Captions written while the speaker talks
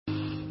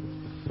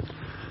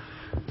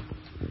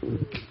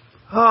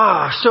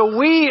So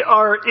we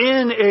are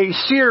in a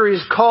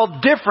series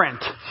called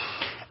Different.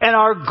 And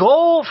our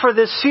goal for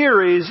this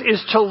series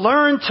is to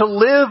learn to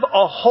live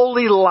a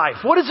holy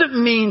life. What does it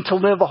mean to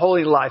live a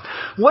holy life?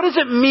 What does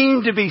it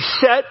mean to be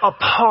set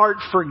apart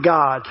for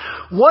God?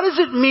 What does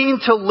it mean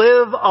to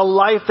live a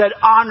life that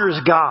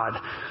honors God?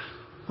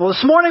 Well,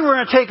 this morning we're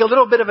going to take a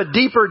little bit of a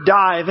deeper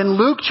dive. In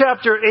Luke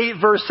chapter 8,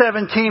 verse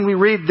 17, we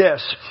read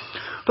this.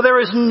 "For there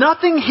is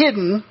nothing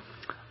hidden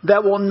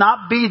that will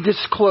not be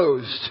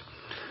disclosed,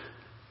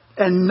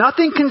 and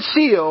nothing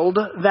concealed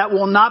that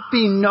will not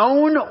be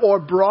known or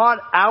brought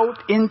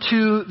out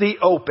into the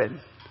open."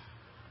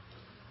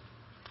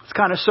 It's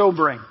kind of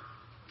sobering.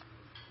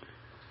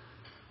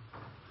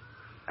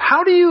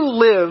 How do you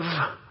live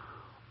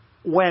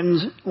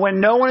when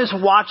no one is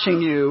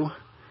watching you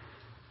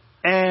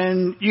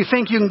and you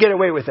think you can get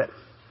away with it?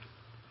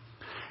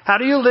 How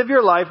do you live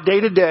your life day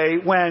to day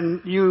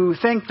when you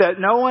think that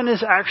no one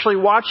is actually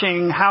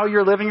watching how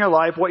you're living your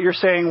life, what you're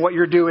saying, what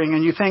you're doing,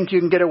 and you think you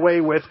can get away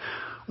with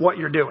what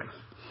you're doing?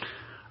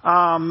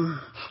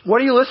 What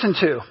do you listen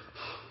to?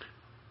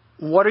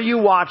 What are you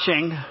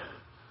watching?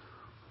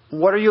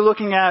 What are you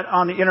looking at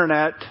on the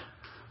internet?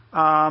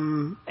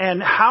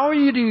 And how do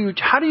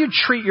you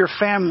treat your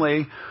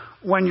family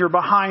when you're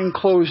behind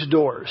closed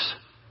doors?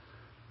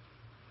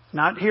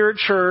 Not here at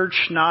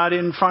church, not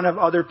in front of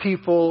other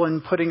people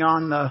and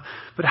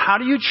but how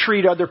do you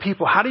treat other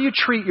people? How do you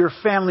treat your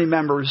family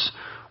members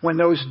when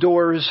those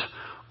doors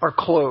are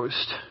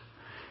closed?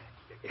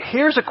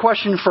 Here's a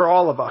question for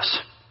all of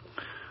us.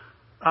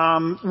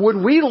 Would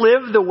we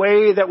live the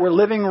way that we're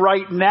living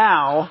right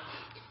now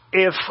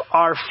if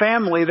our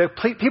family, the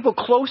people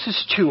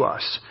closest to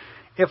us,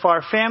 if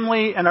our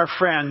family and our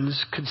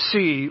friends could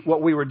see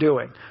what we were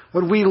doing?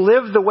 Would we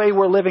live the way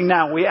we're living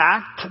now? We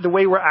act the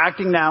way we're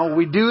acting now.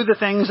 We do the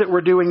things that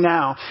we're doing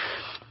now.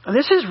 And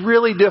this is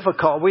really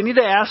difficult. We need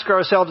to ask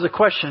ourselves a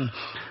question.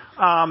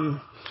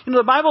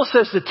 The Bible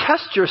says to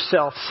test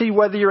yourself, see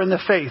whether you're in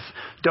the faith.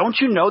 Don't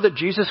you know that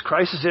Jesus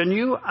Christ is in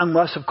you?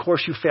 Unless, of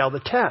course, you fail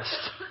the test.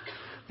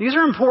 These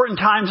are important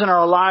times in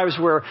our lives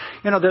where,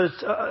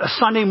 there's a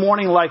Sunday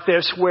morning like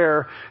this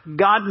where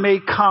God may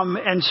come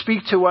and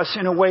speak to us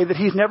in a way that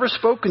He's never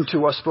spoken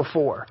to us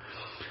before.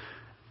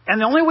 And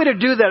the only way to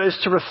do that is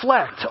to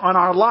reflect on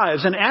our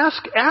lives and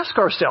ask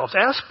ourselves.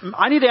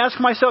 I need to ask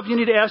myself, you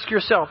need to ask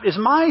yourself, is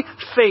my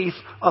faith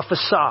a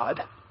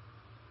facade?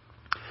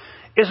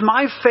 Is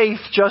my faith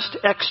just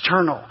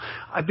external?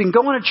 I've been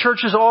going to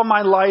churches all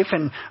my life,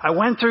 and I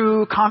went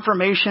through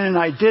confirmation, and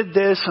I did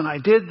this, and I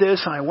did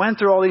this, and I went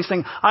through all these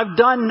things.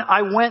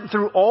 I went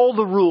through all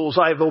the rules.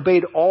 I've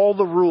obeyed all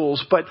the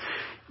rules. But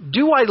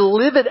do I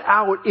live it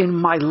out in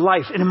my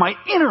life, in my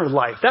inner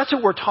life? That's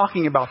what we're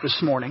talking about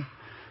this morning.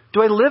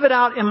 Do I live it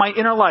out in my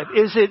inner life?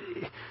 Is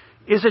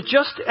it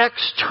just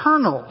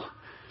external?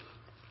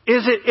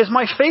 Is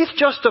my faith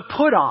just a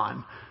put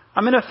on?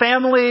 I'm in a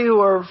family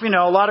who are,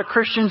 a lot of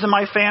Christians in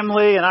my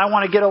family, and I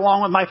want to get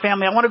along with my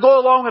family. I want to go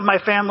along with my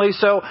family,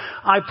 so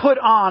I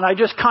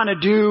just kind of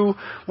do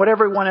what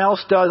everyone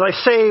else does. I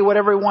say what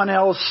everyone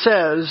else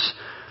says.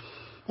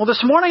 Well,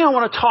 this morning I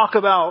want to talk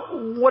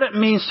about what it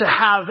means to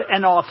have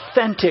an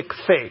authentic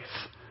faith.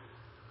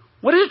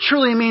 What does it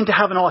truly mean to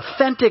have an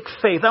authentic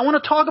faith? I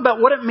want to talk about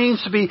what it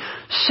means to be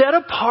set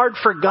apart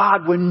for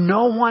God when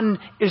no one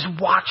is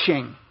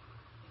watching.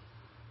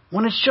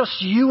 When it's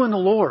just you and the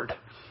Lord.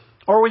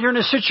 Or when you're in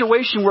a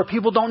situation where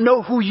people don't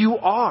know who you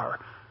are.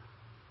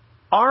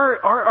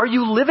 Are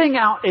you living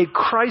out a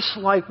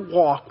Christ-like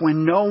walk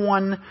when no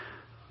one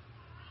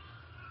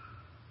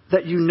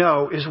that you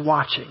know is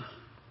watching?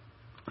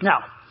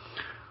 Now,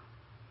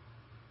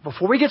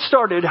 before we get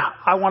started,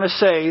 I want to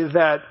say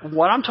that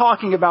what I'm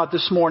talking about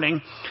this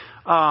morning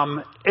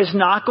is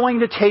not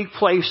going to take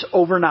place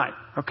overnight.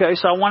 Okay,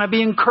 so I want to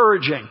be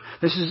encouraging.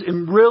 This is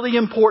really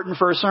important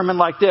for a sermon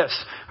like this.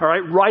 All right,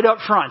 right up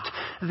front.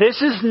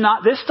 This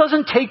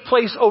doesn't take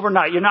place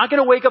overnight. You're not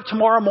going to wake up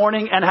tomorrow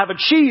morning and have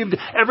achieved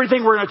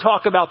everything we're going to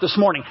talk about this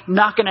morning.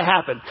 Not going to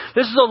happen.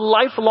 This is a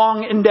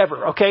lifelong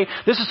endeavor. Okay,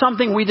 this is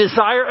something we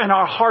desire in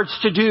our hearts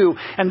to do,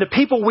 and the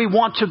people we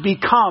want to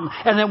become,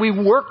 and then we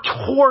work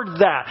toward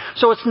that.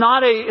 So it's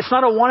not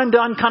a one and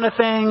done kind of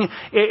thing.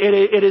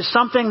 It is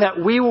something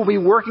that we will be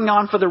working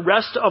on for the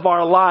rest of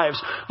our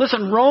lives.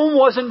 Listen, Rome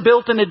wasn't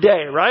built in a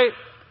day, right?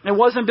 It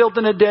wasn't built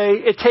in a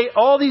day.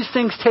 All these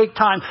things take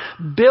time.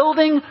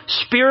 Building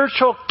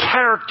spiritual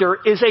character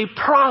is a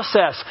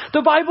process.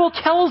 The Bible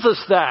tells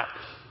us that.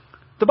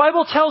 The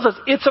Bible tells us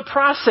it's a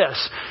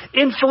process.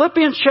 In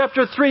Philippians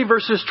chapter 3,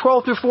 verses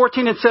 12 through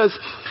 14, it says,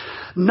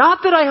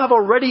 "Not that I have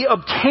already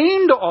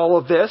obtained all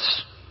of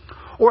this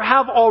or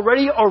have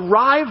already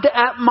arrived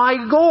at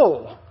my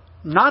goal."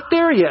 Not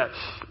there yet.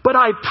 "But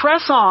I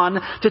press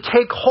on to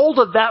take hold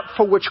of that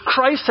for which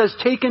Christ has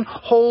taken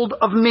hold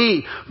of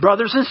me.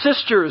 Brothers and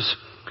sisters,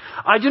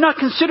 I do not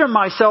consider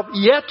myself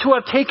yet to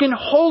have taken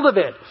hold of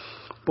it.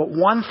 But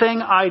one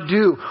thing I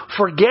do,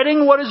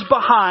 forgetting what is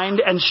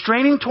behind and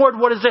straining toward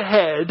what is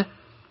ahead,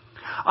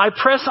 I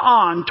press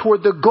on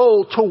toward the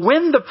goal to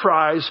win the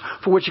prize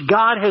for which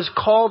God has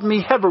called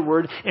me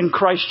heavenward in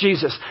Christ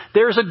Jesus.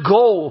 There's a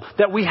goal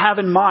that we have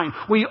in mind.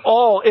 We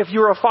all, if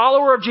you're a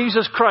follower of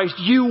Jesus Christ,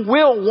 you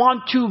will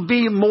want to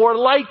be more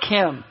like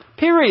Him.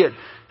 Period.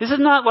 This is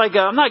not like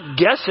I'm not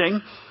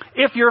guessing.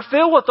 If you're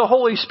filled with the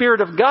Holy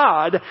Spirit of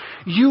God,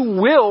 you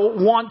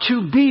will want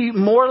to be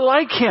more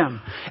like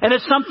Him. And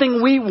it's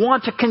something we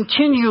want to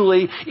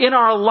continually in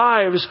our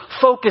lives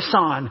focus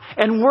on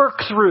and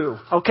work through,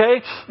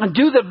 okay? And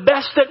do the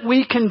best that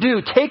we can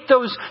do. Take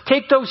those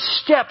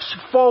steps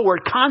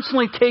forward,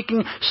 constantly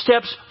taking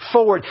steps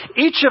forward.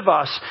 Each of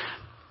us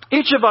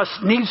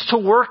needs to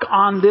work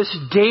on this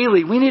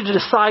daily. We need to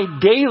decide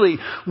daily.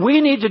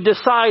 We need to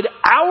decide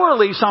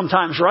hourly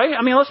sometimes, right?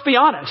 I mean, let's be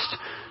honest.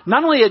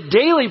 Not only a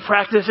daily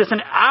practice, it's an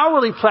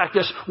hourly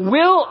practice.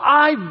 Will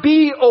I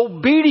be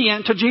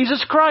obedient to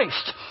Jesus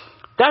Christ?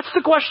 That's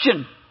the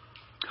question.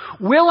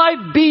 Will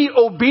I be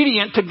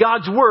obedient to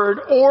God's word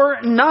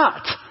or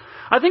not?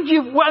 I think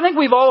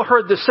we've all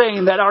heard the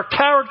saying that our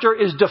character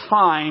is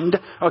defined,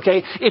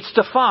 okay? It's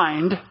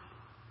defined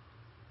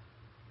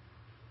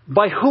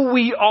by who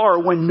we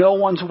are when no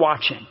one's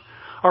watching.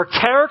 Our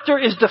character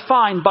is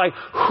defined by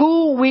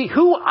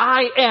who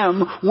I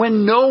am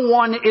when no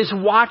one is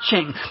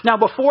watching. Now,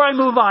 before I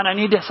move on, I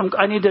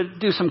need to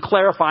do some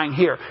clarifying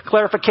here.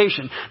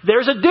 Clarification.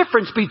 There's a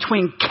difference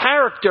between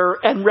character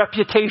and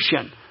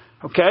reputation.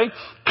 Okay?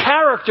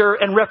 Character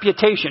and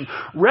reputation.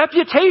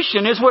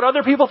 Reputation is what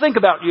other people think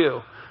about you.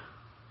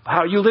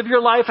 How you live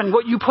your life and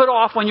what you put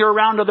off when you're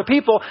around other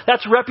people.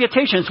 That's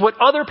reputation. It's what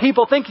other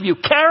people think of you.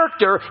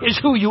 Character is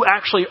who you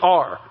actually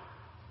are.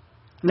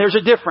 And there's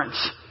a difference.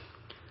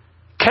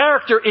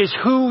 Character is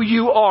who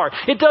you are.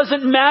 It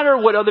doesn't matter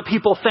what other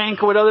people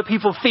think, what other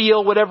people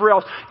feel, whatever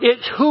else.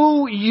 It's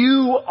who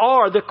you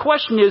are. The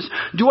question is,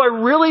 do I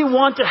really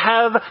want to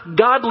have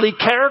godly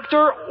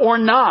character or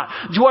not?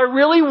 Do I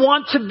really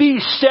want to be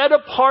set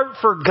apart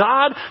for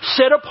God,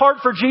 set apart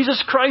for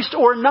Jesus Christ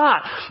or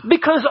not?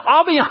 Because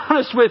I'll be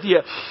honest with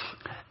you,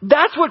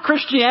 that's what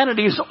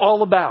Christianity is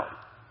all about.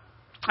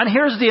 And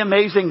here's the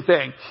amazing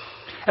thing.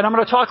 And I'm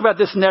going to talk about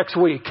this next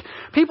week.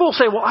 People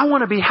say, well, I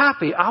want to be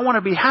happy. I want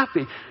to be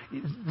happy.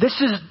 This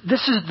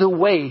is the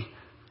way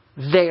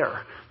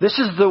there. This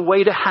is the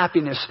way to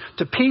happiness,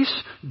 to peace,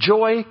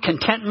 joy,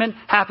 contentment,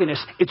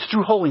 happiness. It's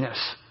through holiness.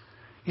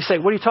 You say,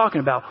 what are you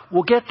talking about?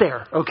 We'll get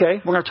there,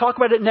 okay? We're going to talk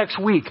about it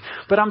next week.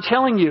 But I'm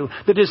telling you,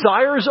 the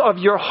desires of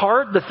your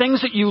heart, the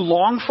things that you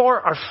long for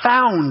are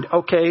found,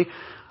 okay,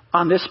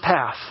 on this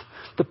path.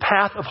 The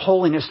path of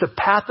holiness, the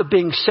path of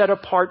being set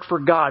apart for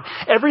God.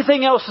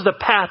 Everything else is a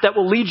path that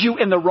will lead you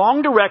in the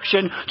wrong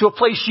direction to a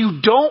place you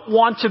don't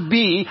want to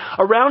be,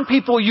 around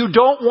people you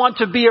don't want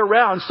to be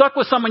around, stuck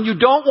with someone you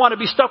don't want to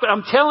be stuck with.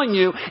 I'm telling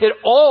you, it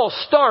all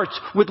starts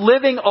with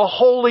living a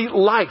holy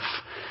life.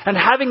 And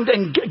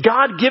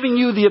God giving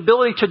you the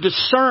ability to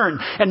discern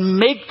and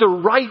make the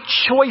right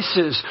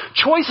choices.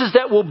 Choices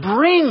that will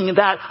bring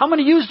that. I'm going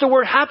to use the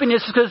word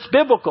happiness because it's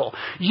biblical.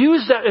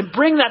 Use that and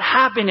bring that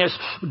happiness,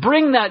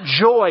 bring that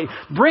joy,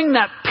 bring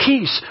that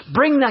peace,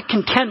 bring that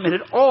contentment.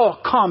 It all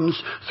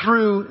comes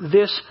through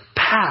this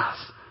path.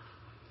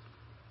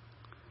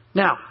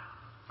 Now,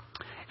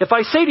 if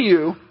I say to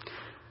you,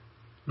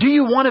 do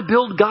you want to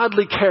build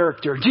godly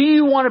character? Do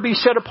you want to be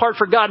set apart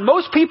for God?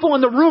 Most people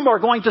in the room are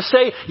going to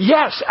say,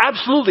 yes,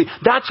 absolutely.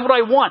 That's what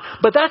I want.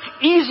 But that's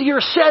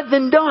easier said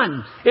than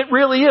done. It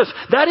really is.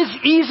 That's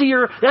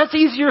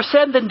easier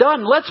said than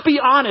done. Let's be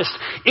honest.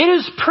 It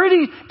is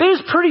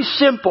pretty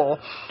simple,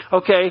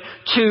 okay,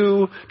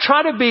 to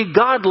try to be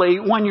godly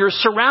when you're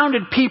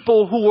surrounded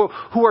people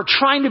who are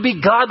trying to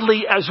be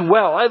godly as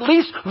well. At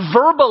least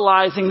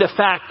verbalizing the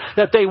fact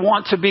that they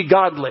want to be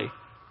godly.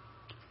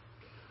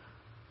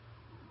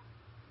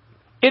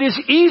 It is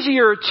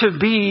easier to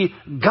be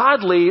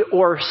godly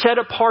or set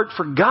apart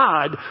for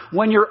God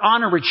when you're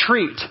on a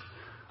retreat,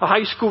 a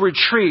high school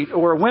retreat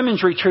or a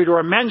women's retreat or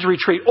a men's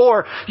retreat,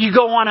 or you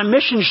go on a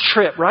missions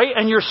trip, right?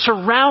 And you're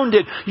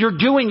surrounded, you're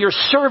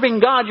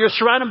serving God, you're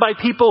surrounded by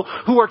people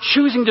who are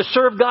choosing to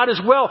serve God as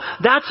well.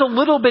 That's a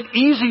little bit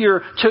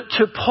easier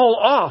to pull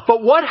off.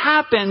 But what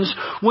happens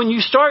when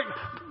you start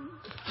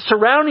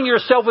surrounding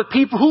yourself with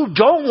people who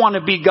don't want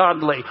to be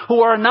godly,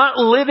 who are not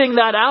living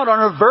that out,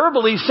 are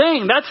verbally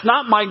saying, that's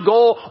not my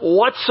goal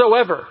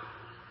whatsoever.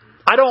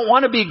 I don't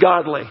want to be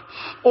godly.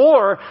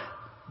 Or,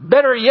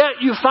 better yet,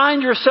 you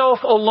find yourself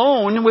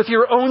alone with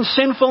your own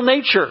sinful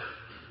nature.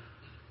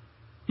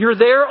 You're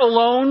there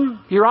alone.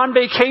 You're on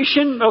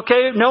vacation.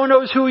 Okay. No one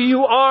knows who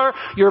you are.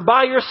 You're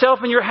by yourself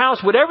in your house.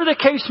 Whatever the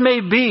case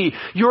may be,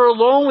 you're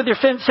alone with your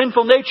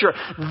sinful nature.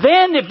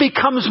 Then it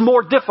becomes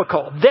more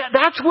difficult.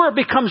 That's where it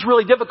becomes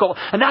really difficult.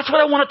 And that's what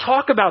I want to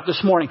talk about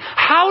this morning.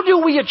 How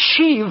do we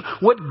achieve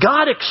what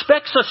God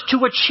expects us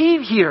to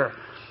achieve here?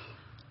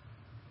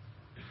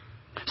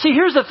 See,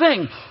 here's the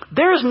thing.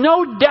 There's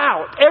no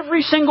doubt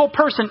every single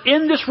person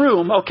in this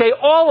room, okay,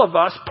 all of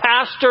us,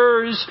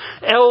 pastors,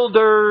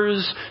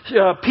 elders,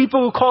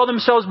 people who call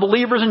themselves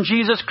believers in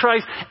Jesus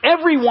Christ,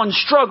 everyone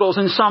struggles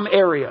in some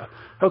area.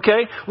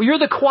 Okay? Well, you're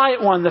the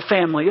quiet one in the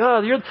family.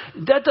 Oh,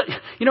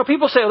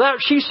 people say, well,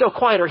 she's so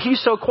quiet or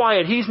he's so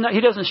quiet.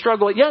 He doesn't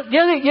struggle. Yeah,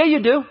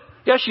 you do.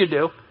 Yes, you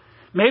do.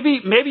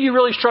 Maybe you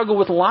really struggle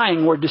with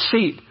lying or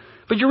deceit,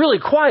 but you're really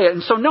quiet.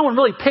 And so no one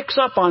really picks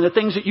up on the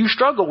things that you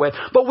struggle with.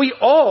 But we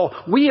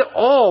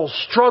all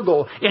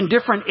struggle in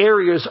different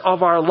areas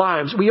of our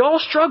lives. We all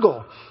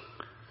struggle.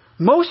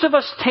 Most of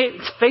us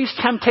face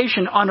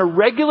temptation on a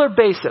regular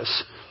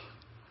basis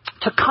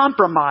to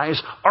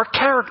compromise our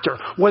character,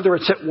 whether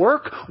it's at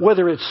work,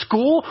 whether it's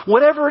school,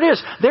 whatever it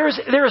is. There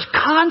is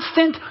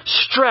constant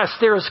stress.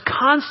 There is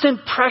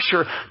constant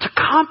pressure to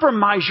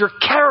compromise your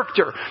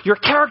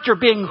character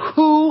being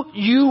who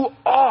you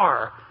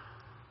are.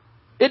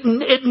 It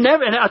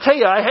never, and I'll tell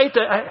you, I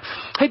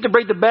hate to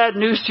break the bad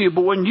news to you,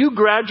 but when you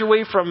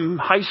graduate from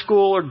high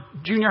school or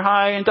junior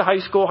high into high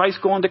school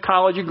into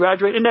college, you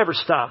graduate, it never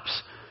stops.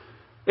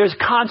 There's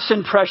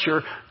constant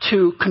pressure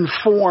to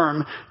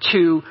conform,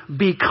 to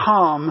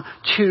become,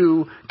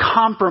 to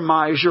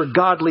compromise your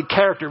godly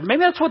character.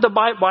 Maybe that's what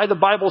why the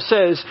Bible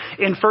says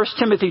in 1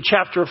 Timothy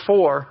chapter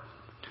 4,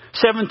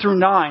 7 through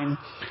 9,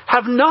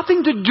 have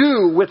nothing to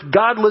do with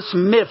godless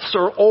myths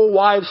or old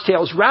wives'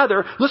 tales.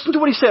 Rather, listen to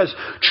what he says.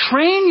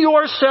 Train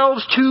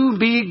yourselves to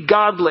be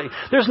godly.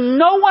 There's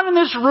no one in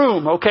this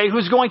room,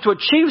 who's going to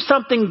achieve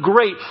something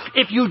great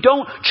if you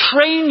don't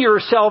train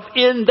yourself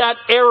in that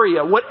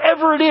area,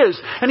 whatever it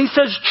is. And he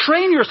says,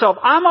 train yourself.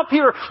 I'm up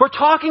here. We're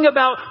talking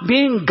about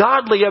being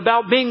godly,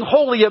 about being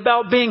holy,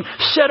 about being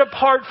set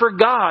apart for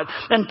God.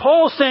 And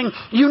Paul's saying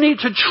you need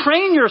to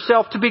train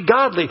yourself to be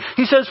godly.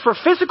 He says, for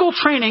physical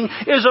training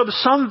is of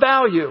some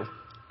value,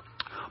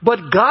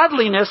 but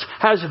godliness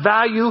has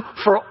value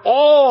for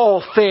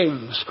all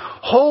things,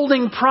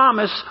 holding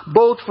promise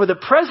both for the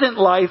present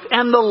life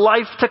and the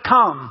life to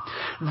come.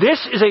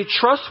 This is a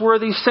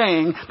trustworthy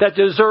saying that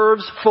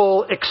deserves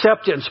full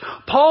acceptance.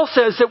 Paul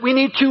says that we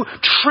need to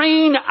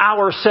train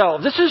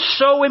ourselves. This is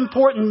so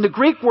important. The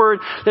Greek word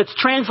that's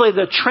translated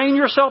to train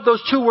yourself,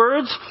 those two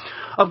words,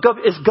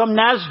 is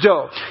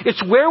gymnasdo.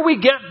 It's where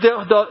we get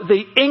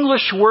the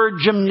English word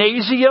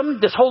gymnasium,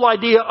 this whole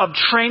idea of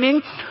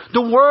training.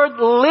 The word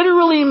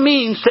literally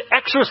means to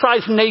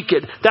exercise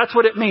naked. That's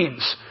what it means.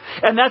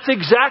 And that's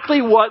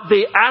exactly what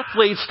the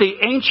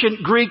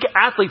ancient Greek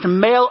athletes,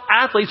 male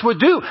athletes would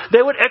do.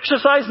 They would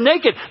exercise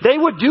naked. They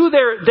would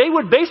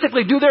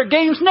basically do their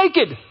games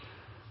naked.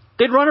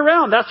 They'd run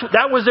around.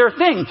 That was their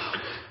thing.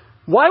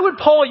 Why would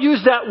Paul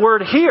use that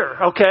word here?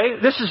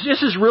 This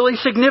is really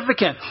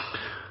significant.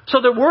 So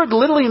the word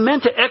literally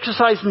meant to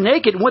exercise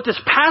naked. What this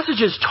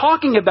passage is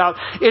talking about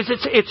is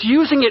it's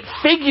using it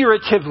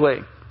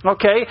figuratively.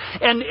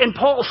 And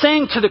Paul's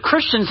saying to the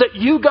Christians that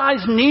you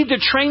guys need to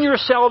train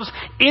yourselves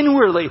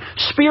inwardly,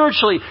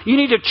 spiritually. You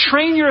need to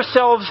train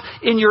yourselves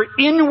in your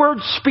inward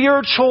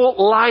spiritual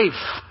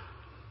life,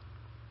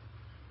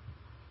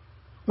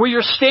 where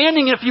you're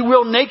standing, if you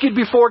will, naked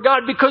before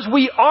God, because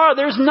we are.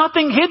 There's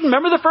nothing hidden.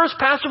 Remember the first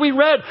passage we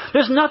read?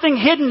 There's nothing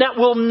hidden that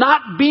will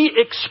not be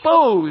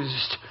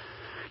exposed.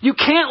 You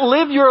can't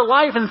live your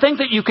life and think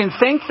that you can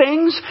think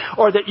things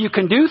or that you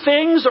can do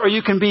things or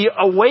you can be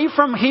away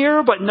from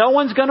here, but no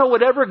one's going to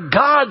whatever.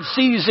 God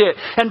sees it.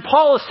 And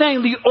Paul is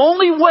saying the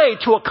only way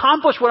to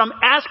accomplish what I'm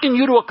asking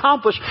you to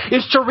accomplish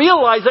is to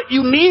realize that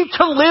you need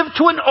to live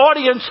to an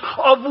audience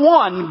of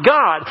one,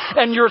 God.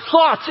 And your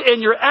thoughts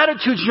and your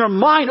attitudes and your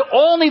mind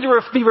all need to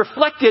be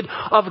reflected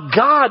of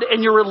God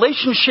and your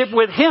relationship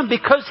with Him,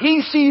 because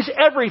He sees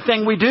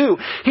everything we do.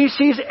 He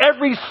sees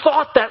every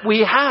thought that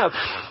we have.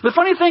 The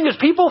funny thing is,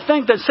 people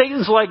think that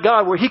Satan's like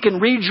God, where he can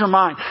read your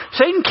mind.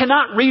 Satan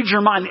cannot read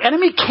your mind. The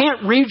enemy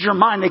can't read your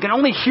mind. They can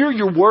only hear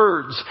your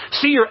words,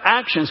 see your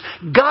actions.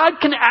 God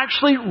can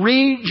actually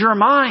read your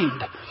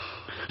mind.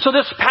 So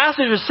this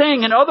passage is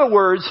saying, in other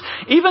words,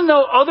 even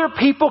though other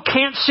people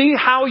can't see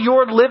how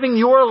you're living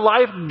your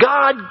life,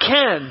 God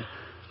can.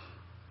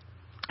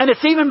 And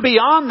it's even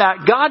beyond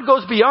that. God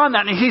goes beyond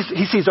that. And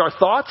He sees our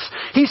thoughts.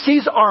 He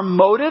sees our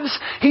motives.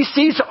 He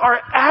sees our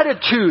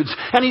attitudes.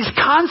 And He's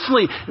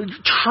constantly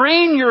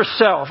train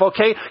yourself,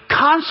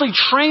 Constantly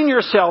train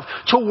yourself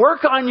to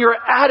work on your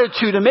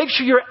attitude and make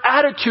sure your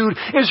attitude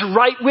is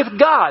right with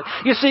God.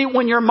 You see,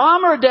 when your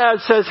mom or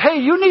dad says,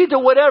 hey, you need to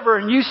whatever,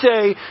 and you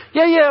say,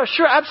 yeah,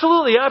 sure,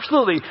 absolutely.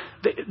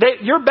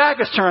 Your back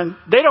is turned.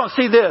 They don't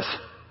see this.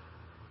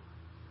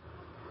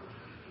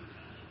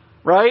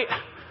 Right?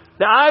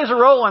 The eyes are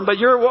rolling, but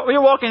you're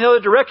walking the other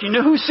direction. You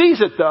know who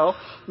sees it, though?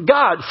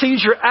 God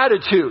sees your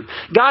attitude.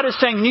 God is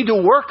saying you need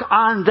to work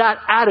on that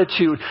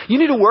attitude. You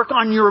need to work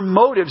on your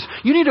motives.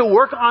 You need to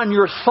work on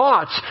your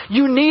thoughts.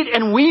 We need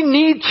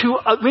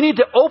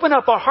to open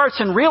up our hearts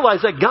and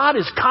realize that God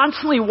is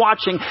constantly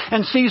watching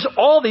and sees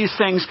all these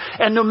things.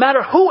 And no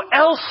matter who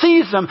else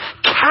sees them,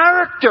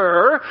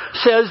 character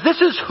says, this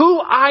is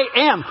who I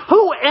am.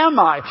 Who am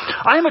I?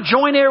 I am a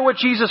joint heir with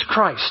Jesus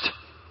Christ.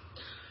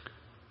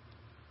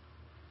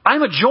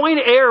 I'm a joint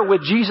heir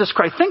with Jesus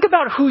Christ. Think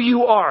about who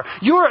you are.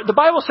 The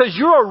Bible says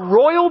you're a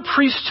royal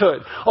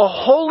priesthood, a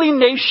holy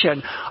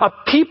nation, a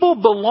people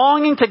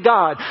belonging to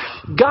God.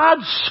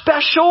 God's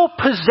special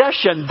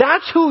possession.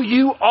 That's who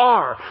you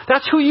are.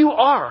 That's who you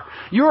are.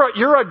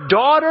 You're a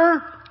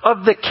daughter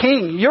of the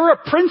King. You're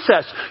a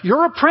princess.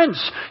 You're a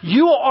prince.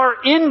 You are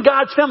in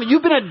God's family.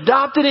 You've been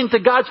adopted into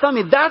God's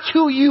family. That's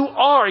who you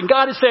are. And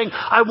God is saying,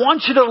 I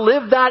want you to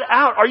live that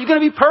out. Are you going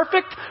to be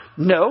perfect?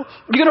 No.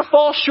 You're going to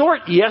fall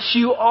short? Yes,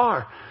 you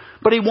are.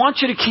 But He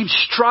wants you to keep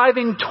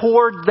striving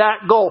toward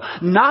that goal.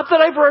 Not that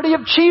I've already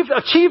achieved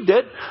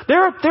it.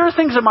 There are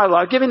things in my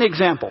life. I'll give you an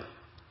example.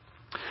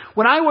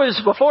 Before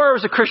I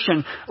was a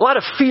Christian, a lot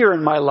of fear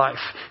in my life.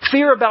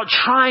 Fear about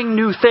trying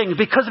new things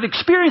because of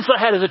experience I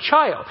had as a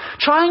child.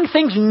 Trying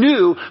things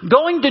new,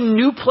 going to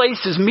new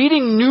places,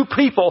 meeting new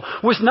people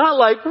was not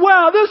like,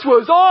 wow, this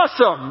was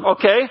awesome.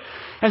 Okay?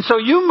 And so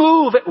you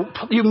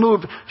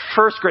move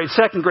first grade,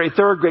 second grade,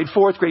 third grade,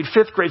 fourth grade,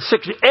 fifth grade,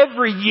 sixth grade.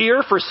 Every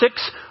year for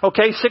 6 or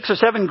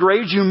 7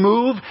 grades, you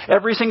move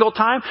every single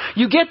time.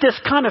 You get this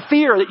kind of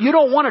fear that you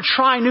don't want to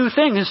try new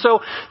things. And so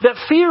that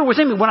fear was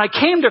in me. When I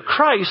came to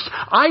Christ,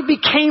 I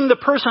became the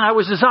person I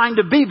was designed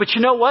to be. But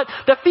you know what?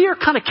 That fear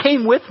kind of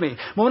came with me.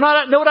 When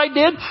I know what I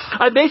did?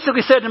 I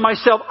basically said to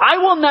myself, I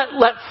will not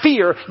let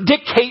fear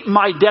dictate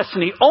my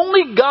destiny.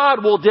 Only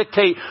God will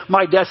dictate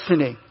my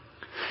destiny.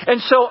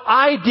 And so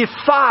I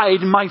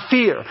defied my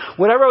fear.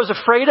 Whatever I was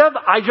afraid of,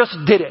 I just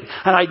did it.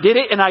 And I did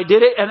it and I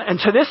did it. And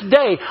to this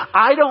day,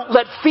 I don't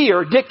let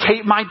fear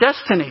dictate my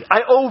destiny.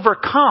 I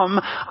overcome,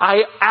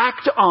 I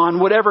act on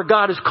whatever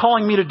God is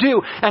calling me to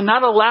do and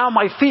not allow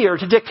my fear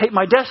to dictate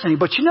my destiny.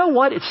 But you know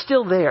what? It's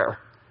still there.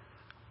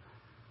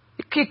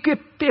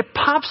 It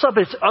pops up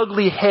its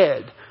ugly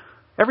head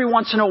every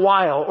once in a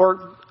while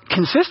or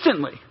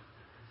consistently.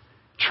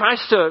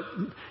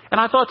 And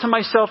I thought to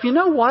myself, you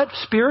know what?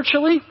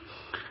 Spiritually,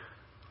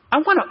 I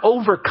want to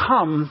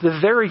overcome the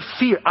very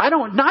fear.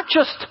 Not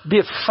just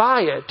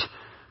defy it,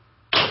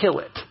 kill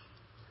it.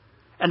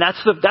 And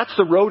that's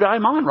the road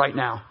I'm on right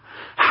now.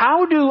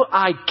 How do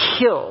I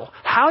kill?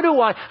 How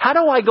do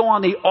I go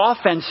on the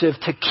offensive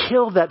to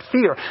kill that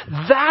fear?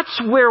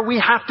 That's where we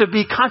have to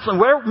be constantly.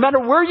 No matter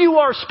where you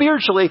are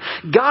spiritually,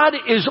 God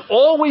is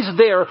always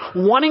there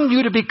wanting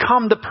you to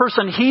become the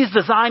person He's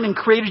designed and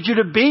created you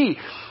to be.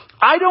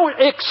 I don't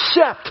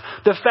accept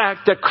the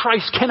fact that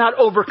Christ cannot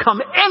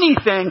overcome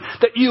anything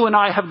that you and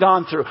I have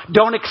gone through.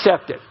 Don't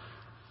accept it.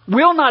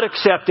 Will not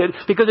accept it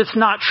because it's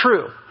not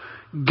true.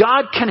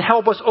 God can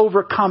help us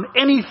overcome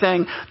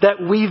anything that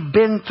we've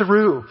been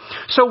through.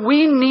 So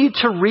we need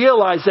to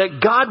realize that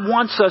God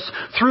wants us,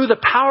 through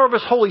the power of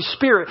His Holy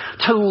Spirit,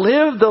 to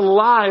live the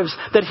lives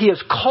that He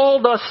has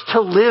called us to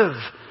live.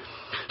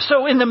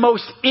 So in the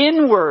most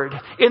inward,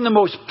 in the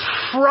most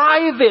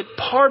private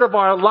part of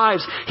our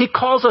lives, He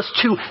calls us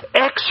to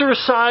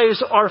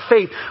exercise our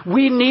faith.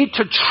 We need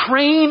to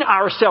train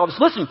ourselves.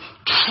 Listen,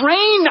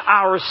 train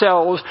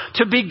ourselves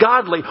to be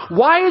godly.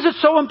 Why is it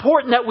so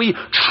important that we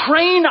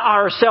train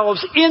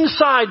ourselves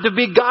inside to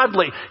be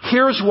godly?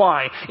 Here's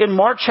why. In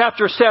Mark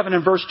chapter 7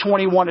 and verse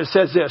 21, it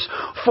says this,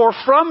 "For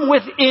from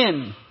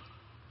within,"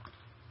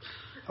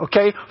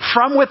 okay,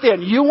 from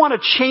within. You want to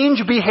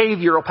change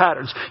behavioral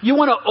patterns. You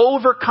want to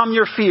overcome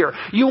your fear.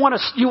 You want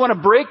to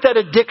break that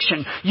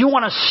addiction. You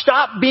want to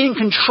stop being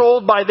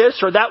controlled by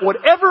this or that,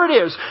 whatever it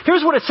is.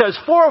 Here's what it says.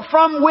 "For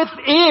from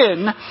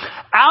within,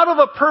 out of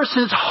a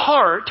person's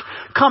heart,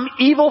 come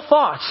evil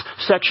thoughts,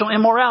 sexual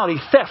immorality,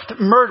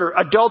 theft, murder,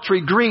 adultery,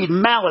 greed,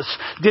 malice,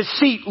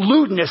 deceit,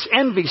 lewdness,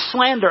 envy,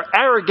 slander,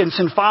 arrogance,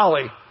 and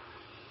folly.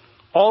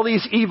 All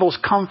these evils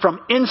come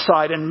from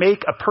inside and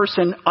make a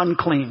person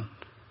unclean."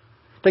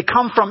 They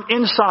come from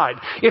inside.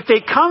 If they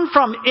come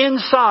from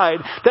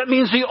inside, that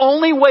means the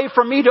only way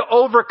for me to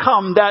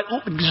overcome that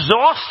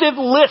exhaustive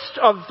list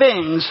of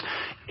things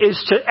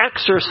is to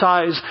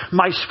exercise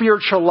my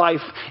spiritual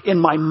life in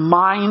my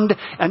mind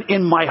and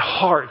in my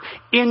heart,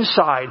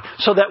 inside,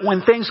 so that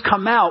when things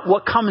come out,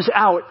 what comes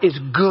out is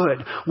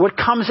good. What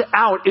comes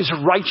out is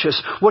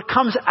righteous. What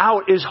comes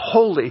out is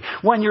holy.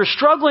 When you're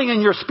struggling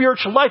in your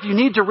spiritual life, you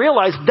need to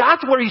realize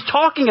that's what He's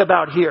talking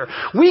about here.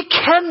 We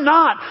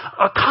cannot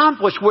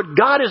accomplish what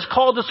God has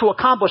called us to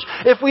accomplish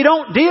if we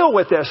don't deal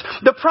with this.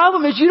 The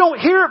problem is you don't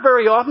hear it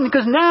very often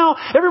because now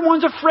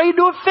everyone's afraid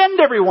to offend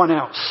everyone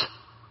else.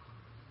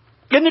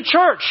 In the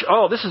church,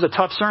 oh, this is a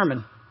tough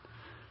sermon.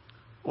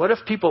 What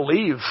if people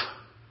leave?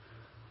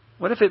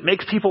 What if it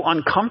makes people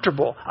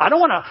uncomfortable? I don't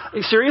want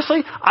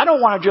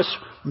to just,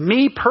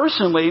 me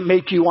personally,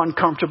 make you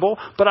uncomfortable,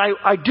 but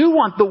I do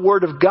want the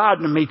Word of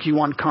God to make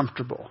you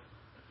uncomfortable.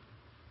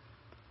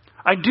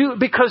 I do,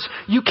 because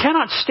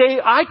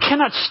I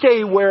cannot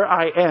stay where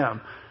I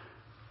am.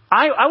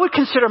 I would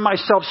consider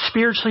myself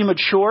spiritually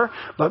mature,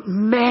 but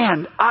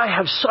man, I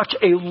have such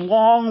a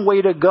long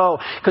way to go.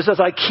 Because as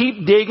I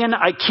keep digging,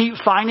 I keep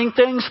finding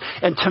things,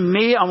 and to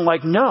me, I'm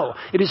like, no,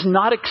 it is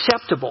not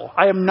acceptable.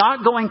 I am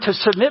not going to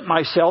submit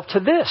myself to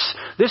this.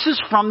 This is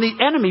from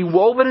the enemy,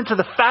 woven into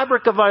the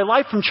fabric of my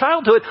life from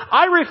childhood.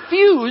 I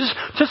refuse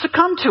to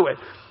succumb to it.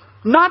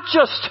 Not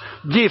just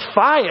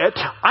defy it,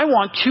 I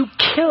want to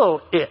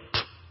kill it.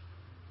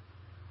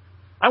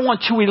 I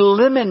want to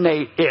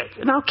eliminate it.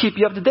 And I'll keep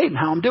you up to date on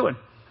how I'm doing.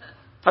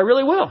 I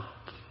really will.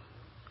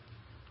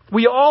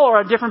 We all are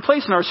at a different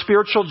place in our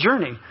spiritual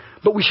journey.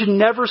 But we should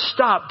never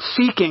stop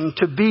seeking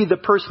to be the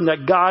person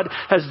that God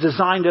has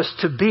designed us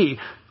to be,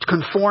 to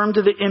conform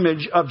to the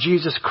image of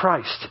Jesus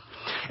Christ.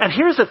 And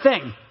here's the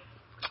thing.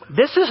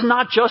 This is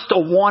not just a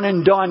one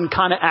and done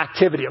kind of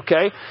activity,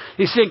 okay?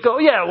 You think, oh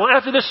yeah, well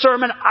after this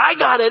sermon, I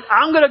got it,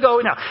 I'm going to go.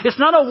 No, it's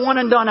not a one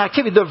and done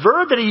activity. The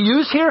verb that he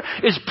used here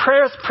is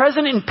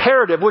present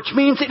imperative, which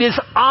means it is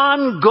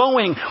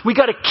ongoing. We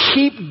got to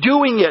keep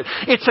doing it.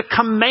 It's a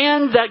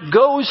command that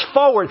goes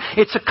forward.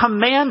 It's a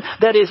command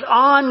that is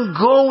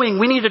ongoing.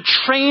 We need to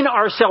train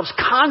ourselves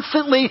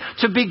constantly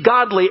to be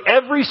godly.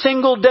 Every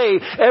single day,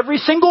 every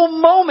single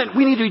moment,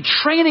 we need to be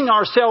training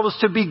ourselves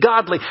to be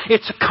godly.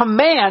 It's a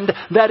command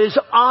that is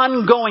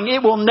ongoing.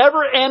 It will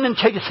never end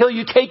until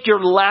you take your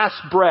last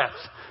breath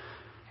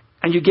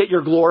and you get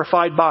your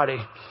glorified body.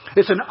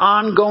 It's an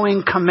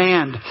ongoing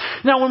command.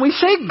 Now, when we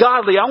say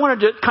godly, I wanted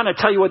to kind of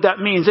tell you what that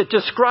means. It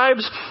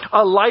describes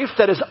a life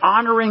that is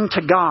honoring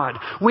to God.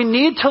 We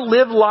need to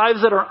live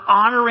lives that are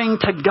honoring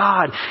to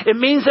God. It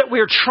means that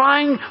we're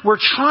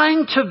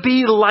trying to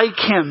be like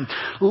Him,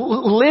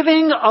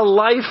 living a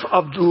life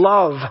of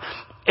love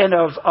and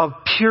of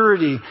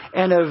purity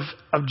and of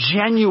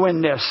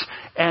genuineness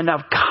and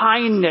of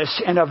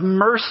kindness and of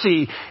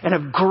mercy and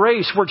of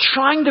grace. We're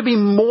trying to be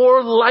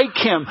more like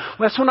Him.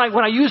 That's when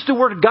I use the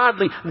word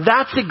godly,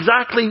 that's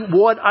exactly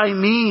what I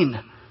mean.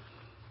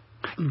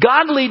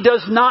 Godly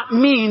does not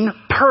mean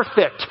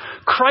perfect.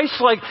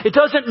 Christ-like, it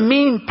doesn't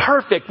mean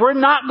perfect. We're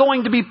not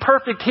going to be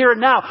perfect here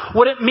and now.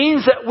 What it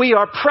means that we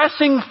are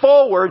pressing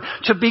forward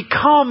to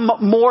become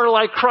more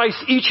like Christ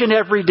each and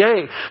every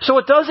day. So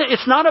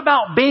it's not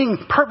about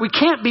being perfect. We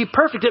can't be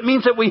perfect. It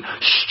means that we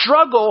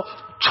struggle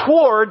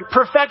toward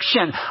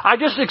perfection. I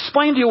just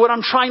explained to you what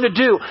I'm trying to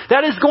do.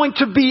 That is going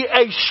to be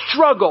a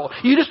struggle.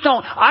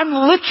 I'm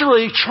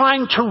literally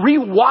trying to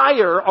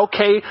rewire,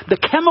 the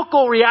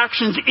chemical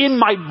reactions in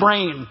my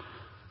brain.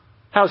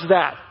 How's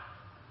that?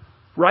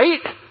 Right?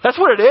 That's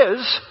what it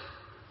is.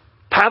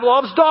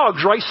 Pavlov's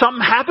dogs, right?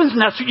 Something happens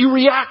and that's what you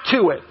react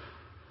to it.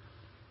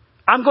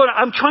 I'm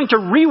trying to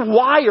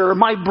rewire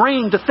my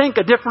brain to think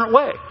a different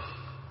way.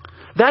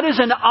 That is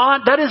an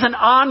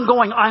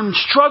ongoing, I'm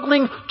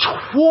struggling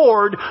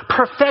toward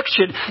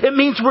perfection. It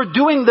means we're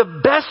doing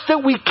the best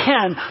that we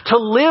can to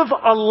live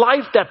a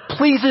life that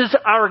pleases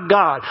our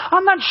God.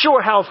 I'm not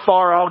sure how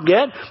far I'll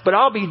get, but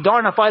I'll be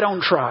darned if I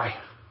don't try.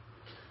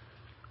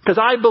 Because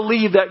I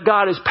believe that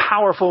God is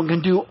powerful and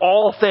can do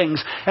all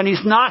things. And He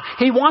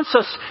wants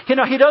us,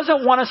 He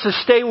doesn't want us to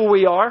stay where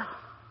we are.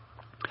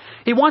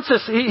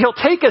 He'll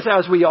take us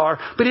as we are,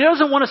 but He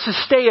doesn't want us to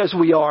stay as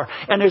we are.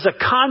 And there is a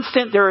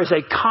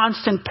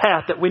constant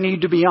path that we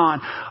need to be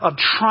on of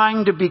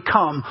trying to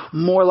become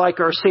more like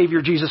our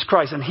Savior Jesus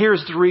Christ. And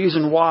here's the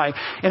reason why.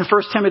 In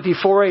 1 Timothy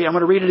 4:8, I'm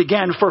going to read it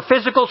again. For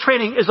physical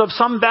training is of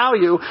some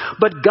value,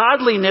 but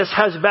godliness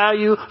has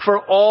value for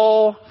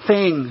all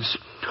things,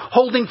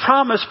 holding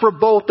promise for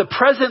both the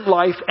present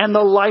life and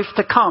the life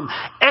to come.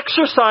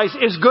 Exercise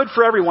is good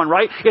for everyone,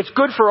 right? It's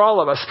good for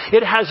all of us.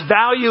 It has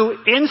value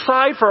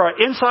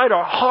inside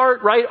our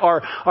heart, right?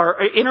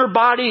 Our inner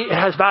body, it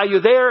has value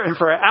there, and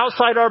for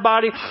outside our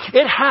body,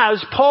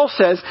 Paul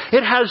says,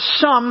 it has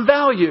some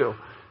value.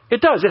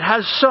 It does. It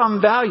has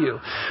some value.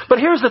 But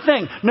here's the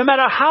thing. No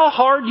matter how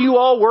hard you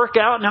all work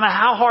out, no matter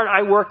how hard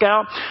I work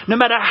out, no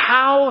matter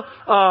how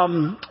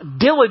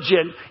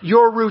diligent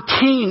your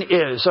routine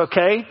is,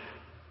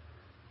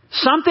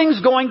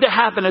 something's going to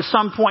happen at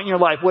some point in your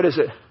life. What is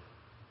it?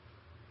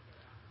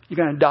 You're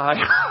going to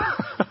die.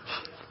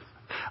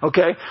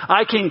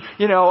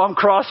 I'm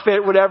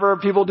CrossFit, whatever.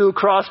 People do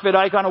CrossFit.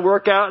 I kind of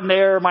work out in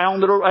there.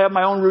 I have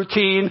my own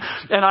routine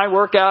and I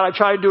work out. I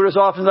try to do it as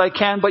often as I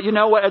can. But you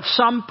know what? At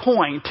some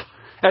point,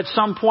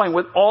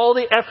 with all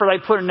the effort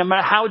I put in, no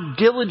matter how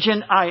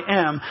diligent I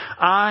am,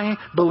 I,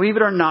 believe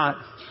it or not,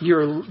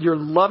 your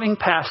loving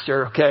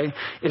pastor,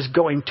 is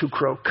going to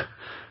croak.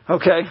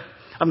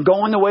 I'm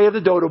going the way of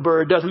the dodo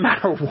bird. It doesn't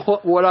matter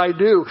what I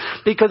do,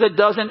 because that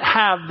doesn't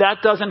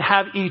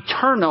have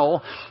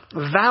eternal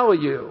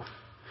value.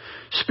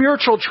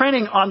 Spiritual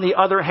training, on the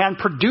other hand,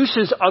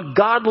 produces a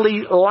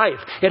godly life.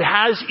 It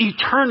has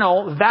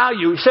eternal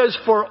value. He says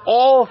for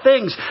all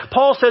things.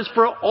 Paul says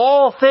for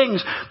all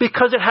things,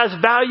 because it has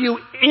value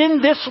in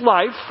this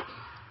life,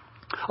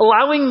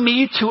 allowing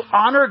me to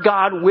honor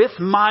God with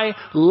my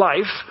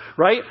life,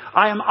 right?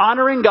 I am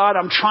honoring God.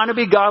 I'm trying to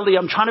be godly.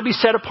 I'm trying to be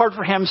set apart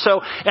for Him.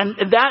 And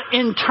that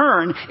in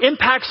turn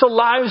impacts the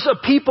lives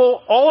of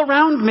people all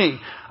around me.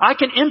 I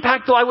can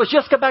impact. I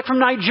just got back from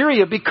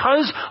Nigeria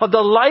because of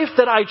the life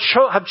that I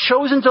have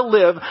chosen to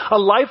live, a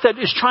life that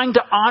is trying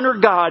to honor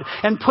God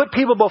and put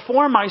people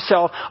before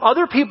myself.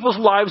 Other people's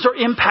lives are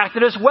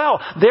impacted as well.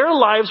 Their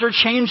lives are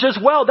changed as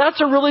well. That's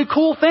a really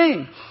cool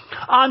thing.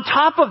 On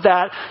top of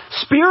that,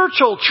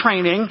 spiritual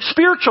training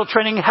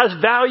has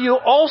value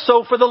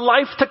also for the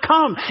life to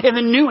come in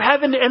the new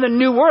heaven and the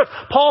new earth.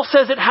 Paul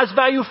says it has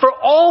value for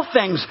all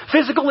things,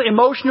 physical,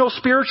 emotional,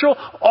 spiritual,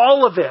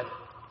 all of it.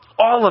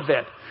 All of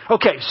it.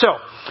 Okay, so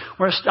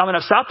I'm going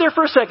to stop there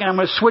for a second. I'm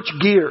going to switch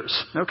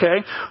gears.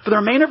 Okay, for the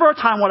remainder of our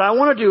time, what I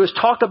want to do is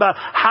talk about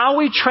how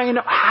we train,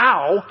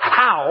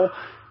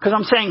 because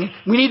I'm saying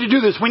we need to do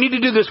this, we need to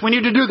do this, we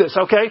need to do this,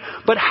 okay?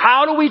 But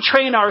how do we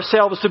train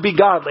ourselves to be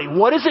godly?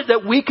 What is it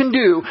that we can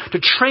do to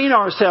train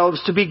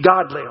ourselves to be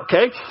godly,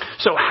 okay?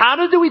 So how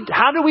do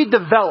we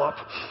develop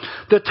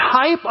the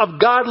type of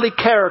godly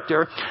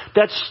character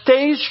that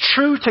stays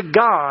true to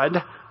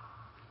God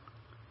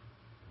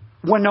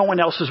when no one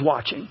else is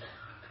watching?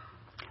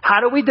 How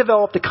do we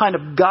develop the kind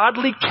of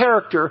godly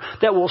character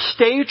that will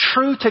stay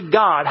true to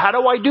God? How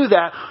do I do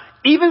that?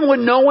 Even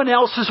when no one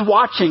else is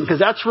watching, because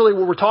that's really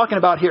what we're talking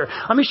about here.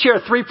 Let me share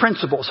 3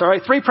 principles, all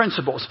right? 3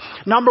 principles.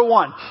 Number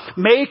 1,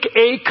 make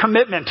a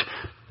commitment.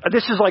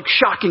 This is like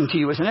shocking to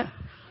you, isn't it?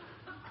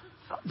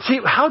 See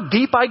how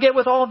deep I get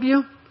with all of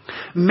you?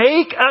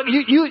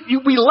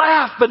 We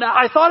laugh, but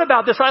I thought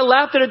about this. I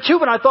laughed at it too,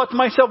 but I thought to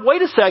myself,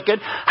 wait a second.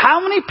 How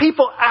many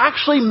people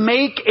actually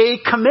make a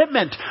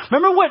commitment?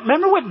 Remember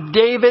what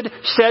David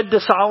said to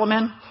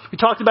Solomon? We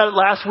talked about it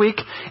last week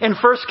in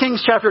 1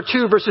 Kings chapter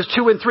 2, verses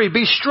 2 and 3.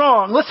 Be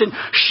strong. Listen,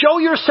 show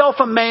yourself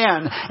a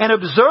man and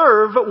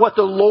observe what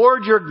the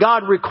Lord your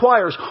God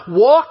requires.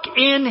 Walk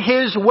in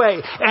his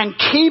way and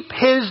keep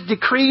his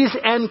decrees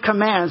and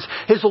commands,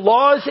 his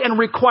laws and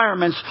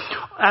requirements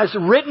as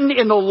written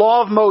in the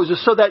law of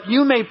Moses, so that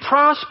you may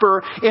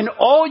prosper in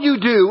all you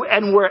do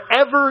and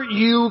wherever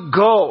you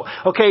go.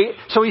 Okay,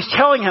 so he's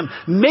telling him,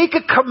 make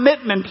a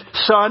commitment,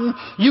 son.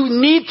 You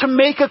need to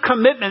make a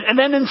commitment. And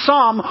then in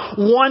Psalm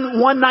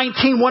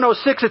 119,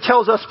 106, it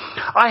tells us,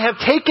 I have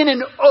taken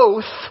an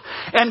oath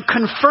and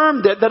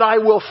confirmed it that I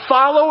will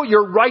follow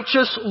your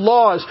righteous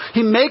laws.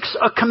 He makes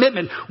a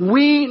commitment.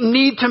 We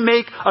need to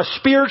make a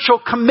spiritual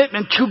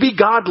commitment to be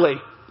godly.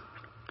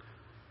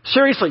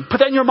 Seriously, put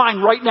that in your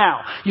mind right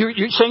now. You're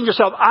saying to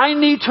yourself, I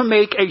need to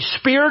make a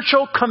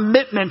spiritual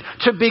commitment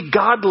to be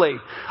godly.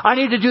 I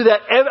need to do that.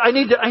 I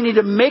need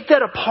to make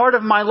that a part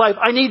of my life.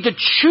 I need to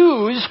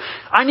choose.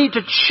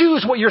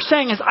 What you're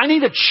saying is I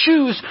need to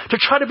choose to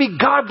try to be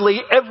godly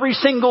every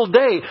single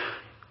day.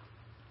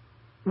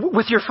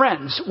 With your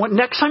friends.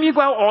 Next time you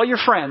go out, all your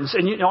friends,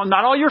 and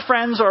not all your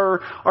friends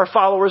are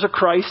followers of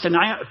Christ, and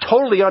I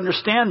totally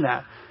understand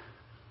that.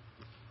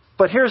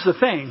 But here's the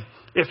thing.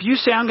 If you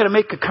say I'm going to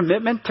make a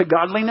commitment to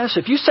godliness,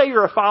 if you say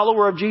you're a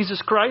follower of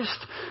Jesus Christ,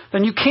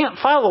 then you can't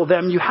follow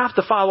them. You have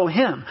to follow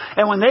him.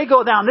 And when they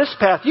go down this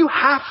path, you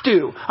have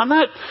to. I'm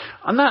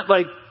not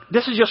like,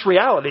 this is just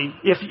reality.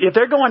 If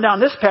they're going down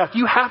this path,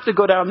 you have to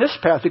go down this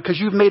path because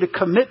you've made a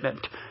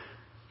commitment.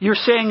 You're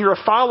saying you're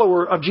a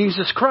follower of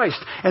Jesus Christ.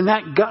 And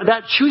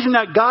that choosing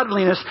that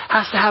godliness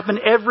has to happen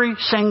every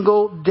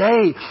single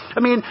day. I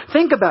mean,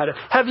 think about it.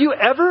 Have you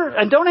ever,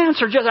 and don't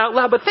answer just out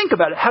loud, but think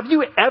about it. Have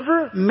you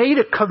ever made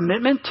a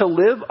commitment to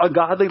live a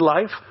godly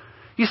life?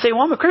 You say,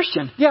 well, I'm a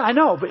Christian. Yeah, I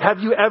know. But have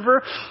you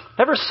ever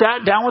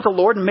sat down with the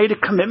Lord and made a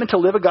commitment to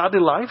live a godly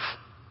life?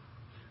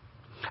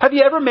 Have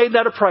you ever made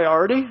that a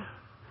priority?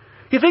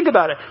 You think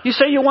about it. You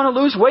say you want to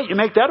lose weight. You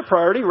make that a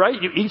priority,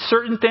 right? You eat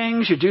certain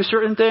things. You do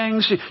certain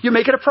things. You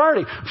make it a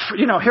priority.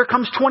 Here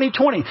comes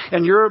 2020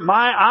 and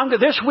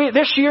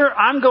this year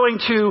I'm going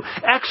to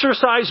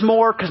exercise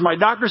more because my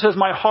doctor says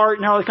my heart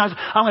and all that kinds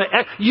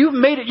of,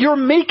 you're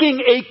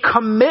making a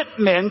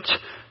commitment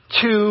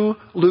to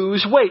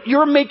lose weight.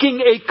 You're making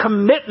a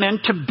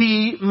commitment to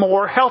be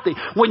more healthy.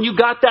 When you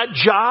got that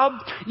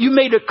job, you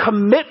made a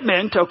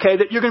commitment, okay,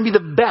 that you're going to be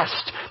the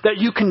best that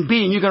you can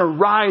be and you're going to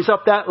rise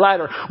up that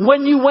ladder.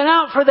 When you went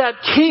out for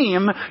that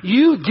team,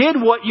 you did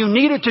what you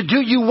needed to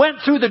do. You went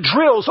through the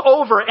drills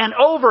over and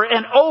over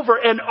and over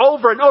and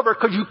over and over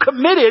because you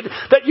committed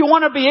that you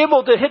want to be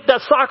able to hit that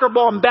soccer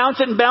ball and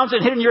bounce it and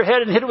hit it in your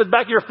head and hit it with the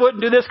back of your foot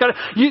and do this kind of,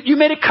 you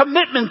made a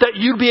commitment that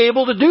you'd be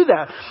able to do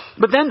that.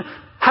 But then,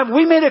 have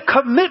we made a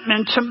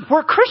commitment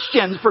we're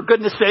Christians, for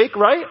goodness sake,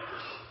 right?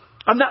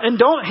 And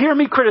don't hear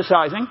me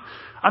criticizing.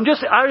 I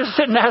was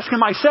sitting asking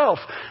myself,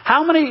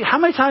 how many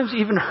times have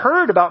you even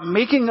heard about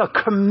making a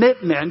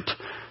commitment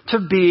to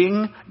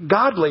being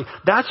godly?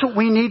 That's what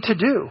we need to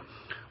do.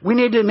 We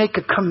need to make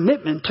a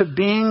commitment to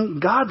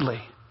being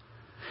godly.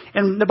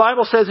 And the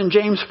Bible says in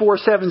James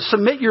 4:7,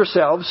 submit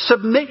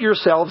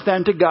yourselves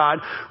then to God,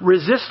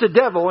 resist the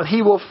devil and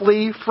he will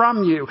flee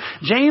from you.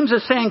 James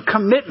is saying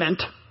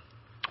commitment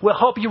will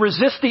help you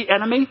resist the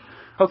enemy,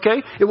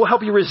 okay? It will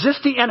help you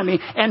resist the enemy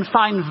and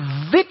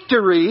find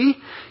victory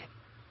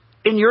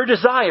in your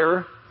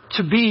desire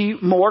to be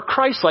more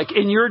Christ-like,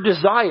 in your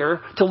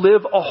desire to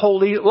live a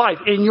holy life,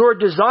 in your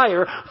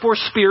desire for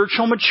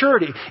spiritual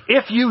maturity.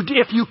 If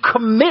you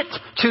commit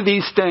to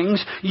these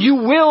things, you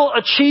will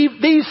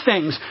achieve these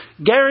things.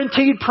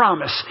 Guaranteed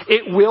promise.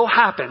 It will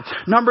happen.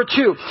 Number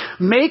 2,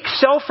 make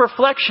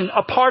self-reflection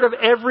a part of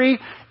every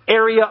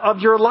area of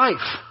your life.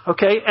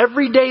 Okay?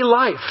 Everyday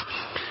life.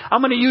 I'm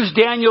going to use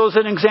Daniel as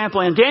an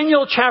example. In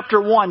Daniel chapter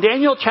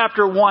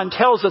 1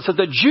 tells us that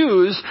the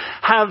Jews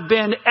have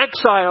been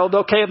exiled,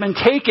 have been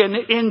taken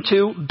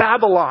into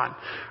Babylon.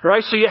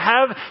 Right? So you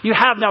have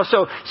now,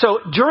 so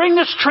during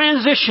this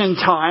transition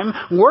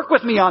time, work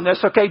with me on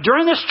this, okay?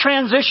 During this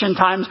transition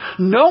times,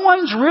 no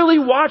one's really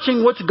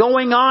watching what's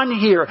going on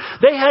here.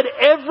 They had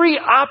every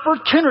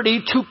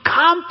opportunity to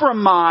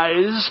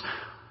compromise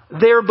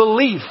their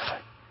belief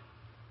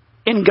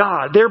in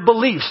God, their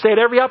beliefs. They had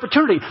every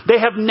opportunity. They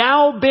have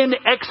now been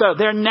exiled.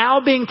 They're now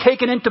being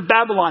taken into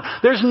Babylon.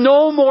 There's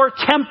no more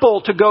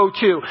temple to go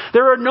to.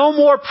 There are no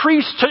more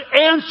priests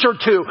to answer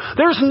to.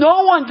 There's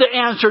no one to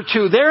answer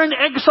to. They're in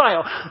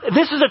exile.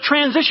 This is a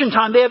transition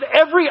time. They have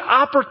every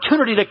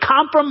opportunity to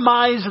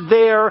compromise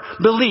their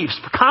beliefs,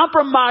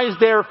 compromise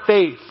their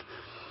faith.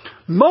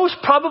 Most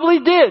probably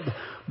did,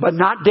 but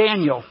not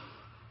Daniel.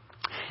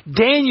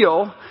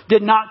 Daniel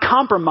did not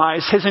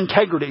compromise his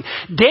integrity.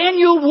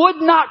 Daniel would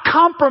not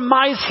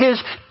compromise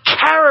his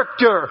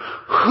character,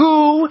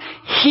 who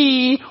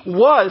he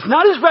was.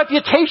 Not his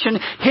reputation,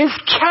 his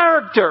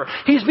character.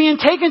 He's being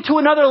taken to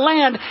another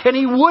land and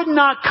he would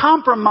not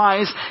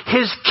compromise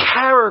his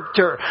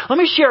character. Let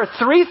me share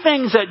 3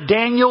 things that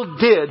Daniel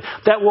did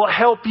that will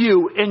help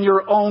you in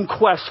your own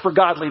quest for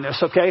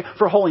godliness,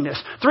 for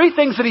holiness. 3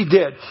 things that he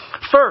did.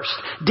 First,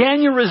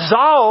 Daniel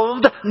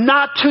resolved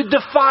not to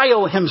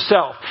defile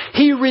himself.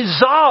 He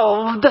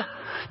resolved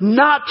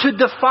not to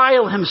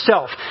defile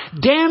himself.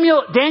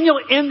 Daniel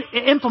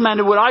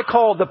implemented what I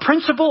call the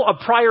principle of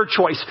prior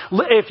choice.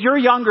 If you're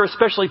younger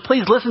especially,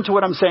 please listen to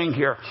what I'm saying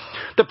here.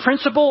 The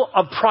principle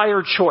of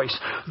prior choice.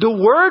 The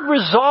word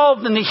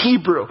resolved in the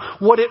Hebrew,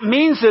 what it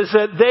means is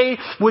that they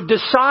would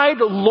decide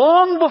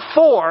long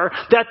before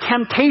that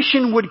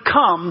temptation would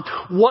come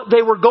what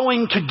they were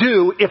going to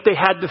do if they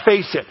had to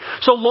face it.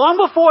 So long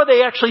before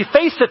they actually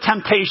faced the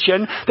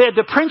temptation, they had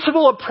the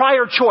principle of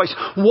prior choice.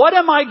 What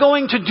am I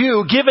going to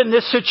do given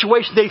this situation?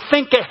 They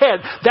think ahead.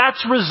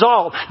 That's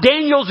resolve.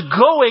 Daniel's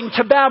going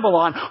to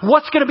Babylon.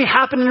 What's going to be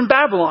happening in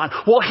Babylon?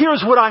 Well,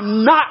 here's what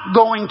I'm not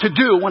going to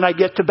do when I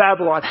get to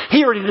Babylon.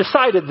 He already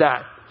decided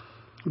that.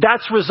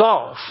 That's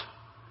resolve.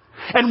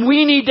 And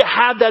we need to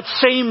have that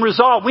same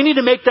resolve. We need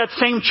to make that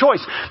same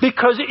choice.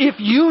 Because if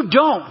you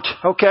don't,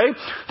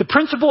 the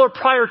principle of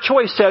prior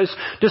choice says,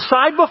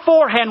 decide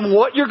beforehand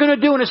what you're going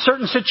to do in a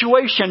certain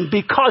situation.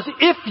 Because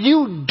if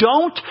you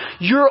don't,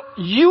 you're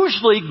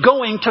usually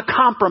going to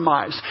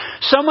compromise.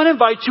 Someone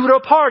invites you to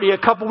a party a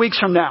couple weeks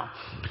from now.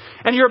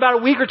 And you're about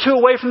a week or 2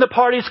 away from the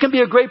party. It's going to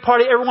be a great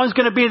party. Everyone's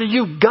going to be there.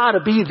 You've got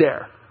to be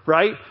there,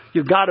 right?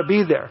 You've got to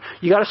be there.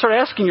 You got to start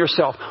asking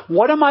yourself,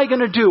 what am I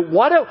going to do?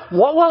 What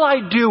will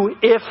I do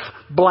if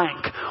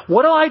blank?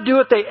 What will I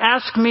do if they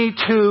ask me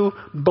to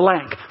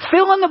blank?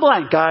 Fill in the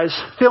blank, guys.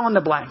 Fill in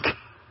the blank.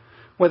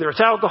 Whether it's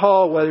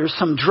alcohol, whether it's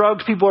some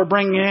drugs people are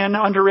bringing in,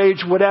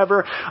 underage,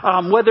 whatever.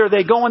 Whether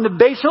they go in the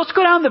basement. Let's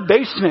go down the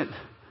basement.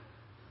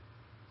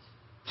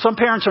 Some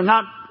parents are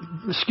not,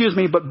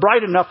 but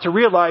bright enough to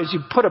realize you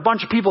put a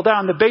bunch of people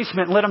down in the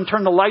basement and let them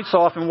turn the lights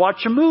off and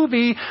watch a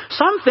movie.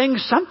 Something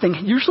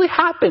usually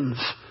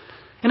happens.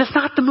 And it's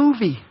not the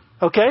movie.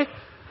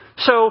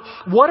 So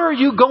what are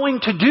you going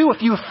to do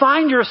if you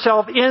find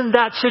yourself in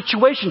that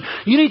situation?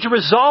 You need to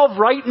resolve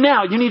right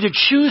now. You need to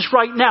choose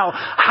right now.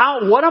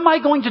 What am I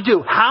going to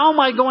do? How am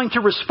I going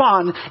to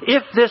respond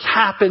if this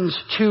happens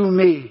to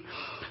me?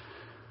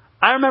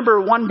 I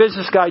remember one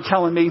business guy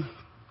telling me,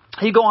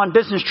 he'd go on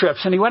business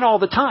trips and he went all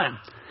the time.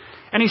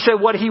 And he said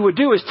what he would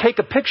do is take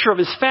a picture of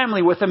his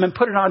family with him and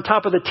put it on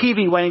top of the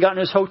TV when he got in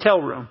his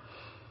hotel room.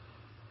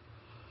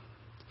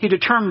 He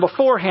determined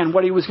beforehand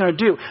what he was going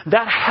to do.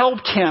 That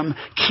helped him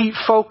keep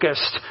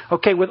focused,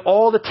 with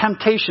all the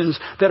temptations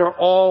that are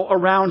all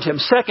around him.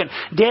 Second,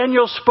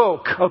 Daniel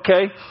spoke,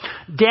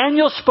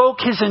 Daniel spoke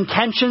his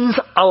intentions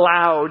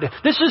aloud.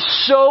 This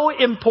is so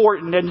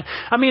important. And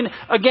I mean,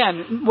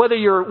 again, whether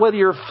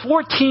you're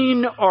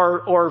 14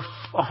 or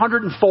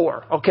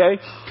 104,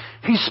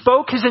 he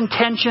spoke his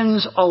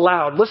intentions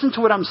aloud. Listen to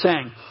what I'm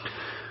saying.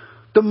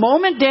 The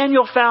moment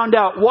Daniel found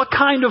out what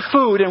kind of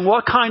food and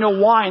what kind of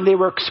wine they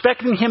were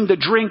expecting him to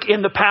drink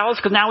in the palace,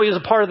 because now he was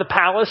a part of the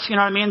palace,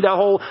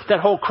 that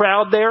whole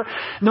crowd there.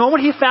 The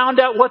moment he found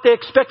out what they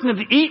expected him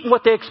to eat and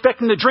what they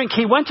expected him to drink,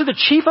 he went to the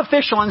chief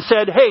official and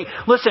said, hey,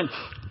 listen,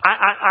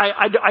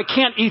 I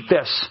can't eat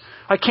this.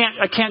 I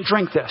can't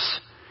drink this.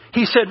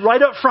 He said right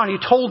up front, he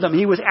told them,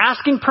 he was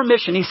asking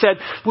permission. He said,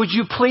 would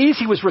you please,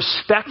 he was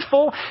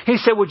respectful. He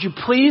said, would you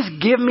please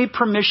give me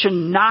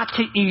permission not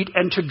to eat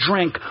and to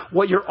drink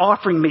what you're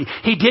offering me?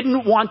 He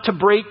didn't want to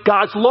break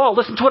God's law.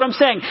 Listen to what I'm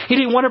saying. He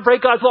didn't want to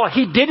break God's law.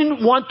 He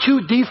didn't want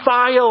to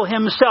defile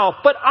himself.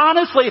 But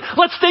honestly,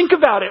 let's think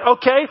about it,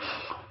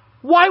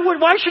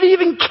 Why should he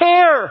even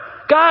care?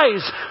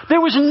 Guys, there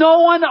was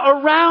no one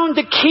around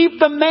to keep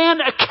the man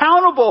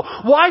accountable.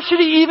 Why should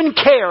he even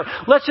care?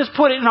 Let's just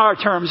put it in our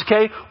terms,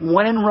 okay?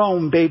 When in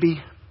Rome,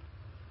 baby.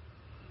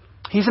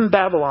 He's in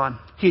Babylon.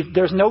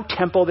 There's no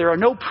temple. There are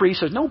no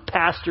priests. There's no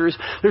pastors.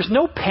 There's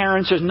no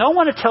parents. There's no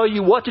one to tell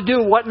you what to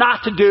do, what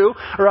not to do.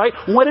 All right?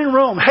 When in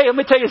Rome. Hey, let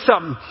me tell you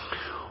something.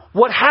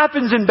 What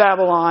happens in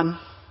Babylon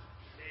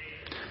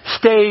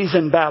stays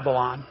in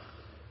Babylon.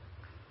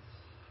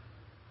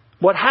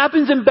 What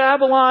happens in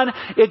Babylon,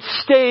 it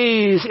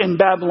stays in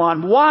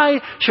Babylon.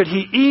 Why should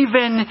he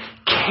even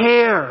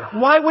care?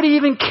 Why would he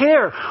even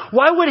care?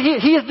 Why would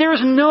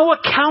there's no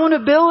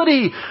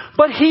accountability,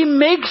 but he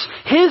makes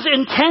his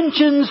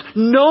intentions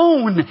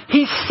known.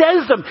 He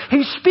says them.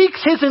 He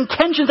speaks his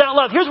intentions out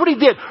loud. Here's what he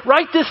did.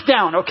 Write this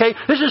down, okay?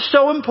 This is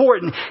so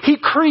important. He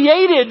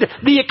created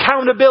the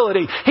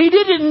accountability. He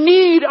didn't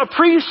need a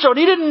priesthood.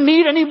 He didn't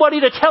need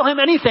anybody to tell him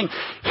anything.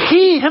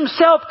 He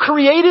himself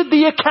created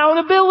the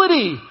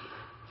accountability.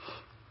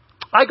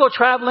 I go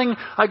traveling,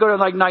 I go to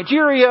like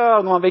Nigeria,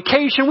 I go on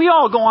vacation, we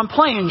all go on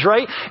planes,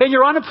 right? And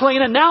you're on a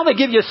plane and now they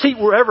give you a seat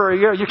wherever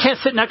you can't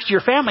sit next to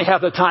your family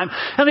half the time,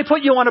 and they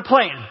put you on a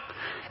plane.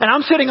 And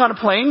I'm sitting on a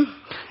plane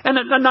and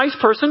a nice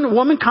person, a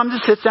woman comes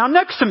and sits down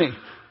next to me.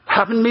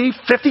 Happened to me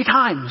 50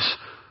 times,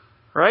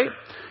 right?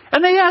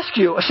 And they ask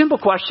you a simple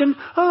question,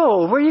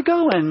 oh, where are you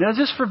going? Is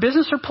this for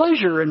business or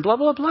pleasure? And blah,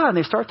 blah, blah. And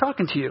they start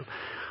talking to you.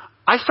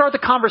 I start the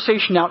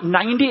conversation out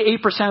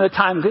 98% of the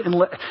time,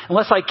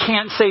 unless I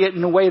can't say it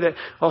in a way that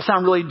will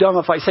sound really dumb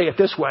if I say it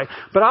this way.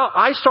 But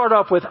I start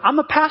off with, I'm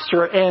a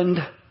pastor, and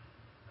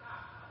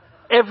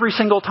every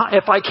single time,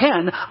 if I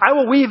can, I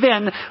will weave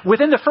in,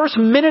 within the first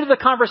minute of the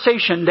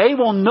conversation, they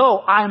will know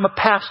I'm a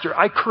pastor.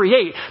 I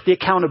create the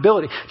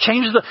accountability.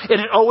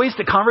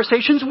 The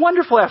conversation's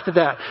wonderful after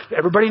that.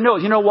 Everybody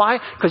knows. You know why?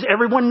 Because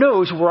everyone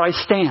knows where I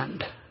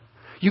stand.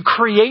 You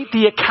create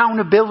the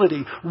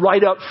accountability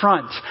right up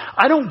front.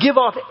 I don't give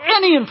off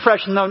any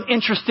impression that I'm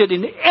interested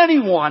in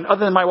anyone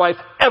other than my wife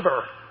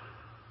ever.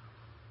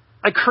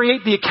 I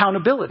create the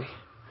accountability.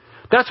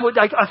 That's what,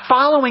 I'm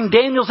following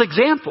Daniel's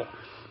example.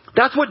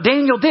 That's what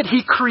Daniel did.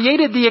 He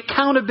created the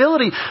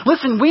accountability.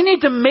 Listen, we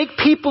need to make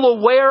people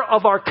aware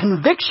of our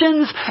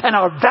convictions and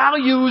our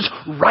values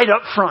right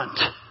up front.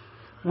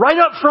 Right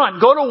up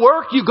front. Go to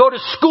work, you go to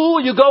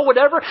school, you go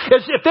whatever.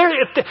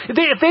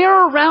 If they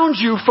are around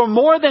you for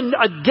more than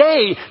a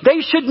day, they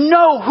should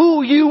know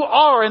who you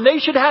are, and they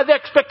should have the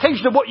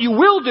expectation of what you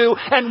will do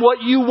and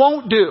what you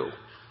won't do.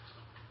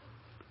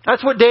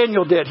 That's what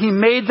Daniel did. He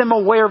made them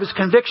aware of his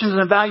convictions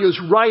and values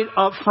right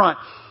up front.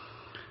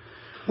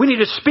 We need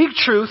to speak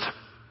truth.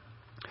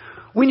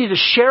 We need to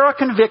share our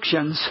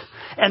convictions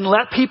and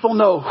let people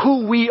know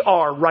who we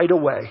are right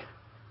away.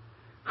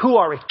 Who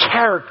are a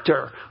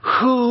character,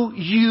 who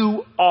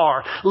you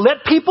are.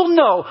 Let people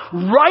know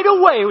right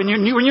away when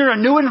you're in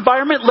a new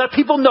environment, let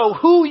people know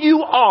who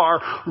you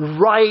are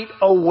right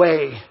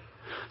away.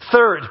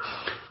 Third,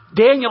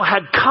 Daniel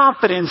had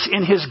confidence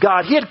in his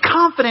God. He had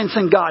confidence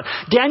in God.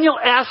 Daniel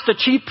asked the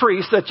chief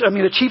priest,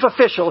 the chief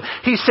official,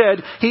 he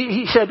said,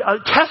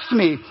 test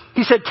me.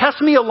 He said, test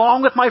me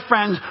along with my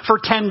friends for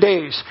 10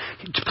 days.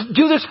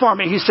 Do this for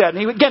me, he said.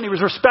 And he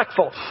was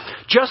respectful.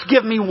 Just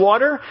give me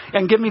water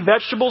and give me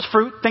vegetables,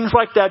 fruit, things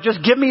like that.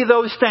 Just give me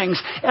those things.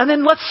 And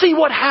then let's see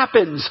what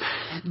happens.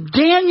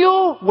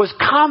 Daniel was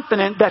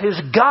confident that his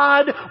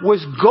God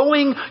was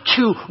going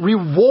to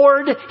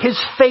reward his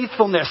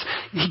faithfulness.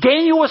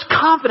 Daniel was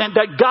confident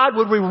that God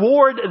would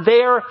reward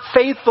their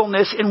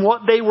faithfulness in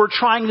what they were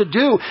trying to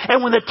do.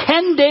 And when the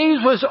 10 days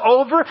was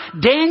over,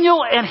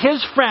 Daniel and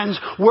his friends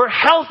were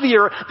healthier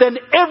than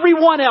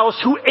everyone else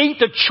who ate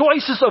the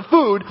choicest of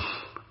food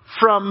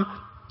from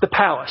the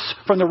palace,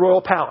 from the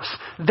royal palace.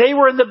 They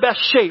were in the best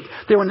shape.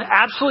 They were in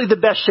absolutely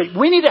the best shape.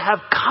 We need to have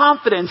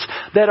confidence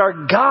that our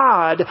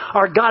God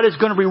is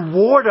going to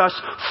reward us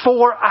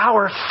for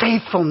our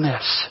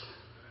faithfulness.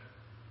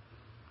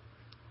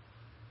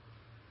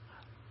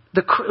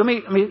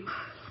 I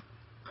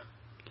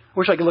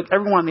wish I could look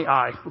everyone in the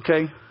eye,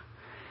 okay?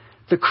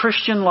 The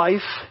Christian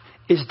life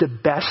is the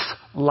best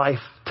life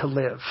to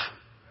live.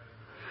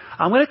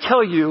 I'm going to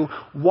tell you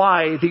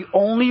why the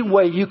only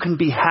way you can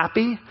be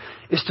happy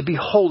is to be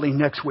holy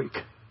next week.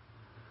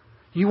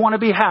 You want to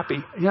be happy.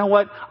 You know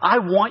what? I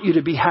want you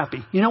to be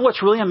happy. You know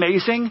what's really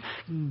amazing?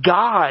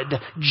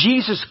 God,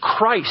 Jesus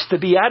Christ, the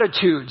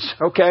Beatitudes,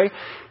 okay,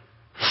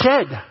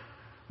 said,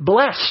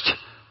 blessed,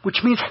 which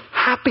means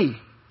happy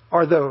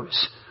are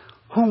those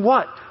who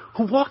what?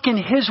 Who walk in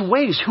his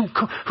ways, who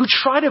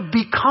try to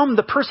become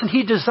the person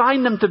he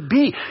designed them to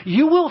be.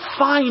 You will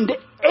find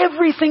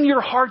everything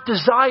your heart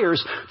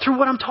desires through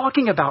what I'm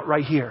talking about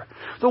right here.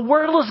 The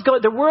world's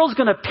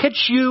going to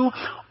pitch you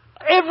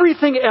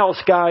everything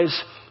else, guys.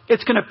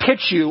 It's going to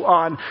pitch you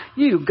on,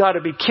 you got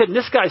to be kidding.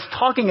 This guy's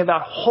talking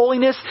about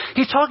holiness.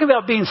 He's talking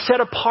about being set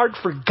apart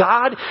for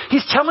God.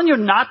 He's telling you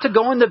not to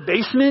go in the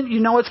basement.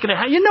 You know what's going to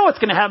happen. You know what's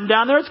going to happen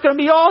down there. It's going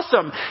to be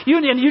awesome.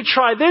 You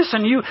try this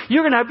and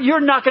you're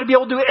not going to be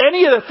able to do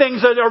any of the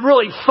things that are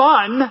really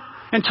fun.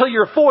 until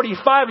you're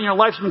 45 and your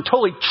life's been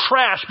totally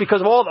trashed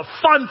because of all the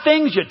fun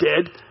things you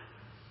did.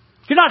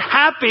 You're not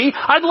happy.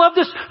 I'd love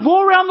this.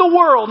 Go around the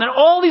world and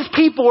all these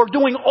people are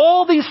doing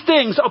all these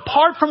things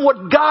apart from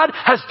what God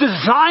has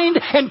designed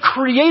and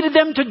created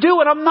them to do.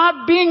 And I'm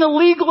not being a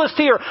legalist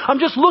here. I'm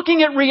just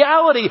looking at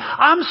reality.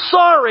 I'm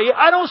sorry.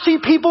 I don't see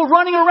people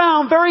running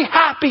around very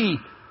happy.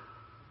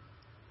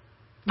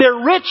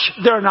 They're rich.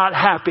 They're not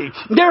happy.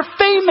 They're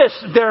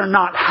famous. They're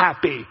not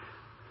happy.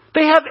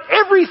 They have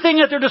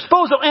everything at their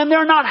disposal and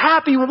they're not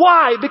happy.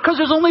 Why? Because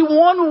there's only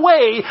one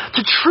way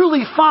to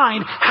truly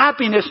find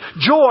happiness,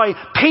 joy,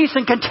 peace,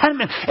 and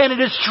contentment. And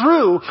it is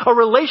through a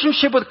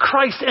relationship with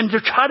Christ and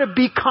to try to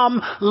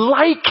become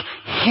like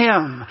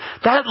Him.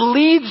 That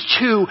leads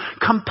to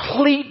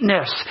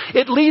completeness.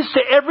 It leads to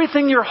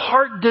everything your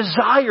heart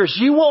desires.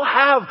 You will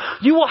have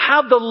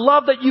the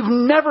love that you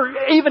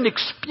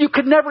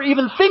could never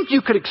even think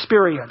you could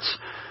experience.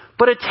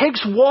 But it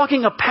takes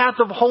walking a path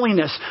of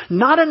holiness,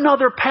 not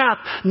another path,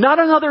 not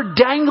another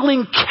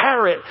dangling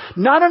carrot,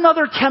 not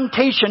another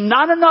temptation,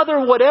 not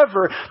another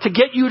whatever to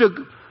get you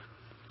to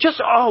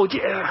just,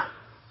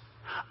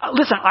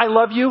 listen, I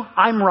love you.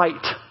 I'm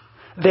right.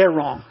 They're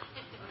wrong.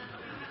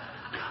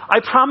 I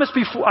promise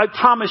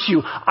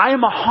you, I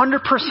am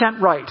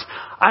 100% right.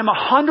 I'm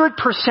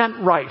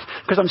 100% right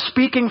because I'm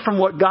speaking from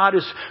what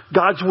God's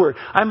word.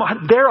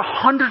 They're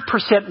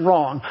 100%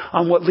 wrong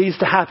on what leads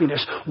to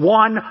happiness.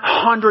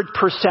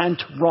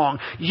 100% wrong.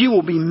 You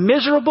will be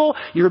miserable.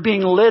 You're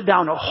being led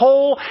down a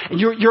hole and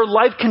your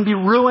life can be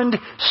ruined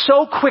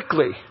so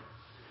quickly.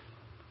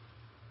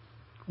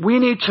 We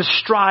need to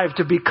strive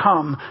to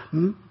become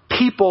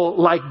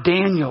people like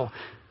Daniel,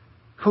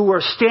 who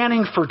are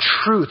standing for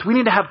truth. We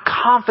need to have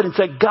confidence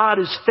that God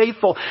is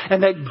faithful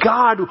and that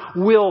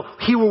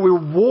He will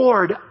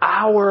reward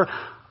our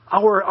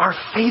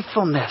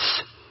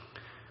faithfulness.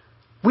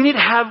 We need to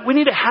have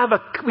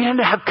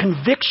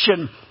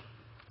conviction.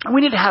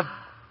 We need to have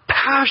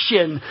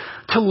passion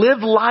to live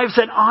lives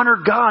that honor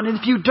God. And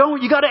if you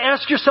don't, you got to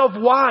ask yourself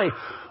why.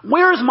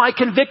 Where is my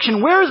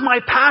conviction? Where is my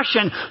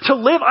passion to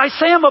live? I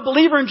say I'm a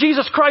believer in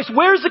Jesus Christ.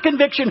 Where's the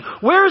conviction?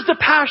 Where's the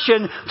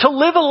passion to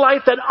live a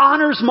life that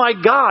honors my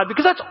God?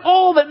 Because that's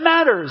all that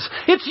matters.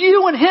 It's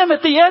you and Him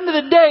at the end of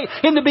the day.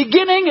 In the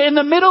beginning, in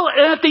the middle,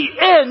 and at the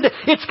end,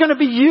 it's going to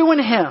be you and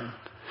Him.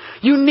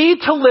 You need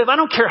to live. I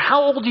don't care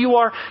how old you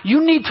are. You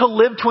need to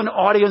live to an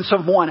audience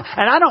of one.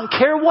 And I don't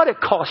care what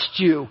it costs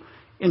you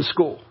in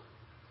school.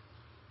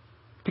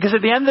 Because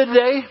at the end of the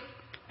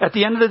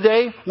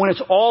day, when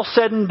it's all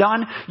said and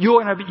done,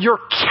 your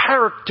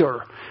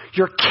character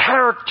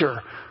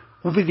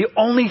will be the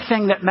only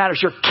thing that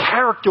matters. Your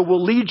character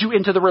will lead you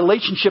into the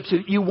relationships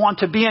that you want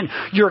to be in.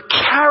 Your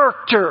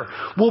character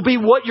will be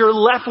what you're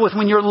left with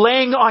when you're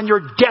laying on your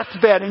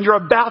deathbed and you're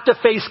about to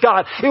face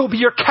God. It will be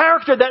your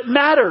character that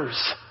matters.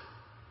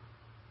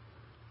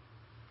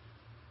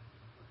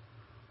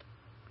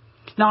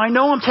 Now, I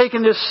know I'm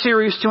taking this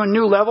series to a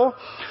new level.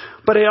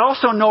 But I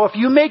also know if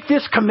you make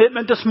this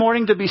commitment this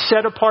morning to be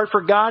set apart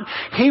for God,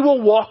 He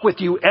will walk with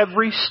you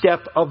every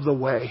step of the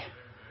way.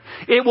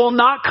 It will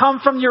not come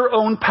from your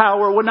own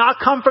power. It will not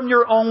come from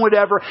your own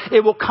whatever.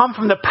 It will come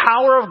from the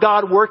power of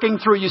God working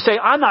through you. Say,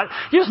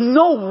 there's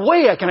no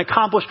way I can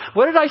accomplish.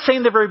 What did I say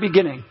in the very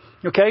beginning?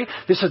 Okay?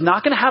 This is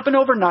not going to happen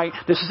overnight.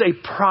 This is a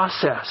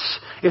process.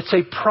 It's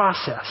a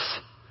process.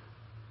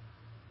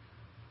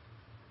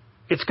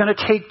 It's going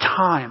to take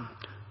time.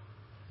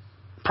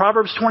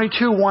 Proverbs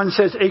 22:1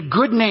 says, a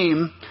good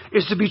name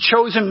is to be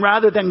chosen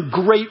rather than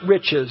great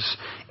riches,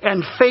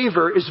 and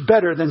favor is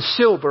better than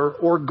silver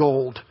or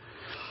gold.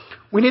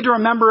 We need to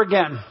remember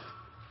again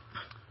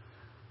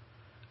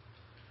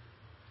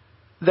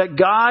that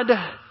God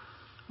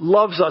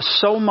loves us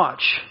so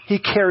much. He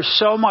cares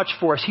so much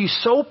for us. He's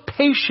so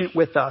patient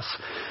with us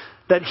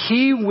that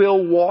He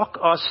will walk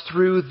us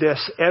through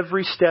this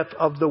every step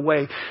of the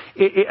way.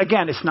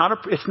 Again, it's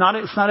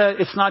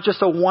not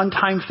just a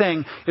one-time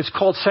thing. It's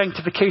called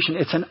sanctification.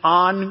 It's an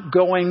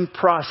ongoing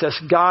process.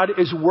 God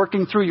is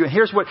working through you. And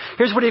here's what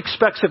He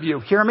expects of you.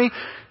 Hear me?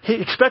 He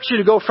expects you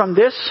to go from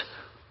this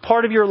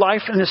part of your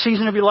life and the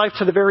season of your life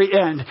to the very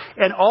end.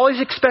 And all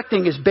He's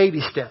expecting is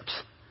baby steps.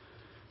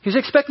 He's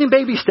expecting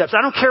baby steps.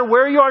 I don't care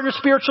where you are in your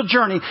spiritual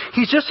journey.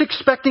 He's just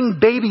expecting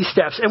baby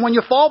steps. And when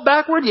you fall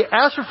backward, you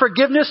ask for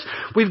forgiveness.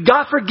 We've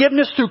got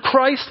forgiveness through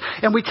Christ,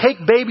 and we take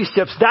baby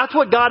steps. That's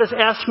what God is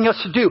asking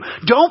us to do.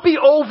 Don't be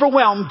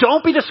overwhelmed.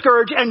 Don't be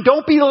discouraged. And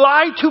don't be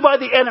lied to by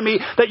the enemy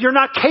that you're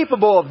not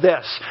capable of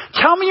this.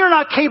 Tell me you're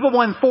not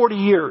capable in 40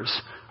 years.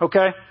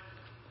 Okay?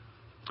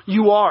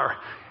 You are.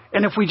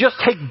 And if we just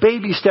take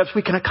baby steps,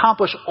 we can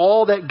accomplish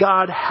all that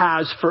God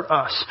has for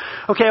us.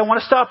 Okay, I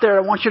want to stop there.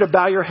 I want you to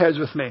bow your heads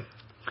with me.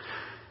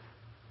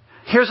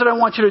 Here's what I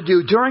want you to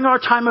do. During our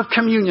time of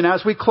communion,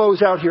 as we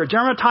close out here,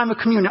 during our time of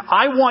communion,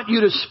 I want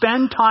you to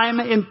spend time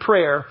in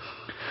prayer,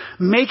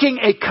 making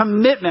a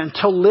commitment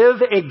to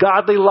live a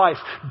godly life.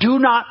 Do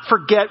not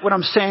forget what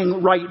I'm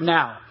saying right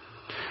now.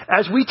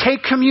 As we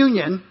take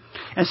communion,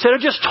 instead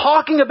of just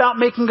talking about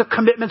making a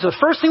commitment, the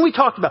first thing we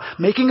talked about,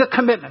 making a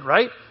commitment,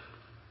 right?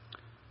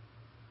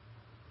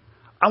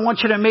 I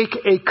want you to make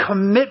a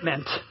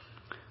commitment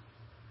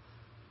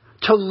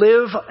to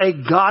live a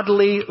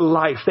godly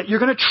life. That you're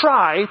going to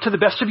try to the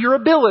best of your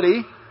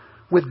ability,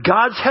 with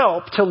God's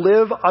help, to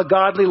live a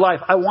godly life.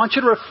 I want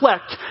you to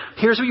reflect.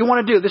 Here's what you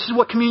want to do. This is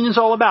what communion's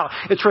all about.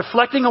 It's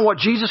reflecting on what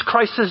Jesus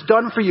Christ has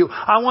done for you.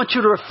 I want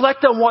you to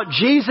reflect on what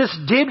Jesus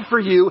did for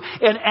you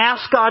and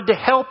ask God to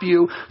help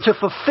you to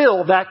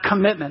fulfill that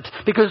commitment.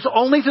 Because it's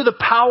only through the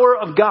power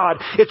of God,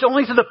 it's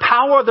only through the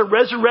power of the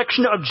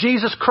resurrection of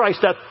Jesus Christ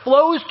that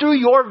flows through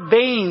your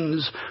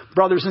veins,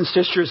 brothers and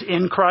sisters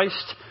in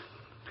Christ.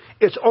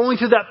 It's only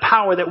through that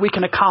power that we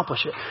can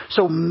accomplish it.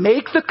 So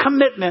make the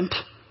commitment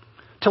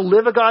to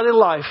live a godly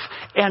life,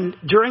 and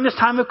during this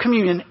time of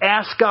communion,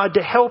 ask God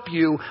to help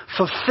you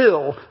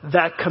fulfill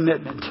that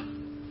commitment.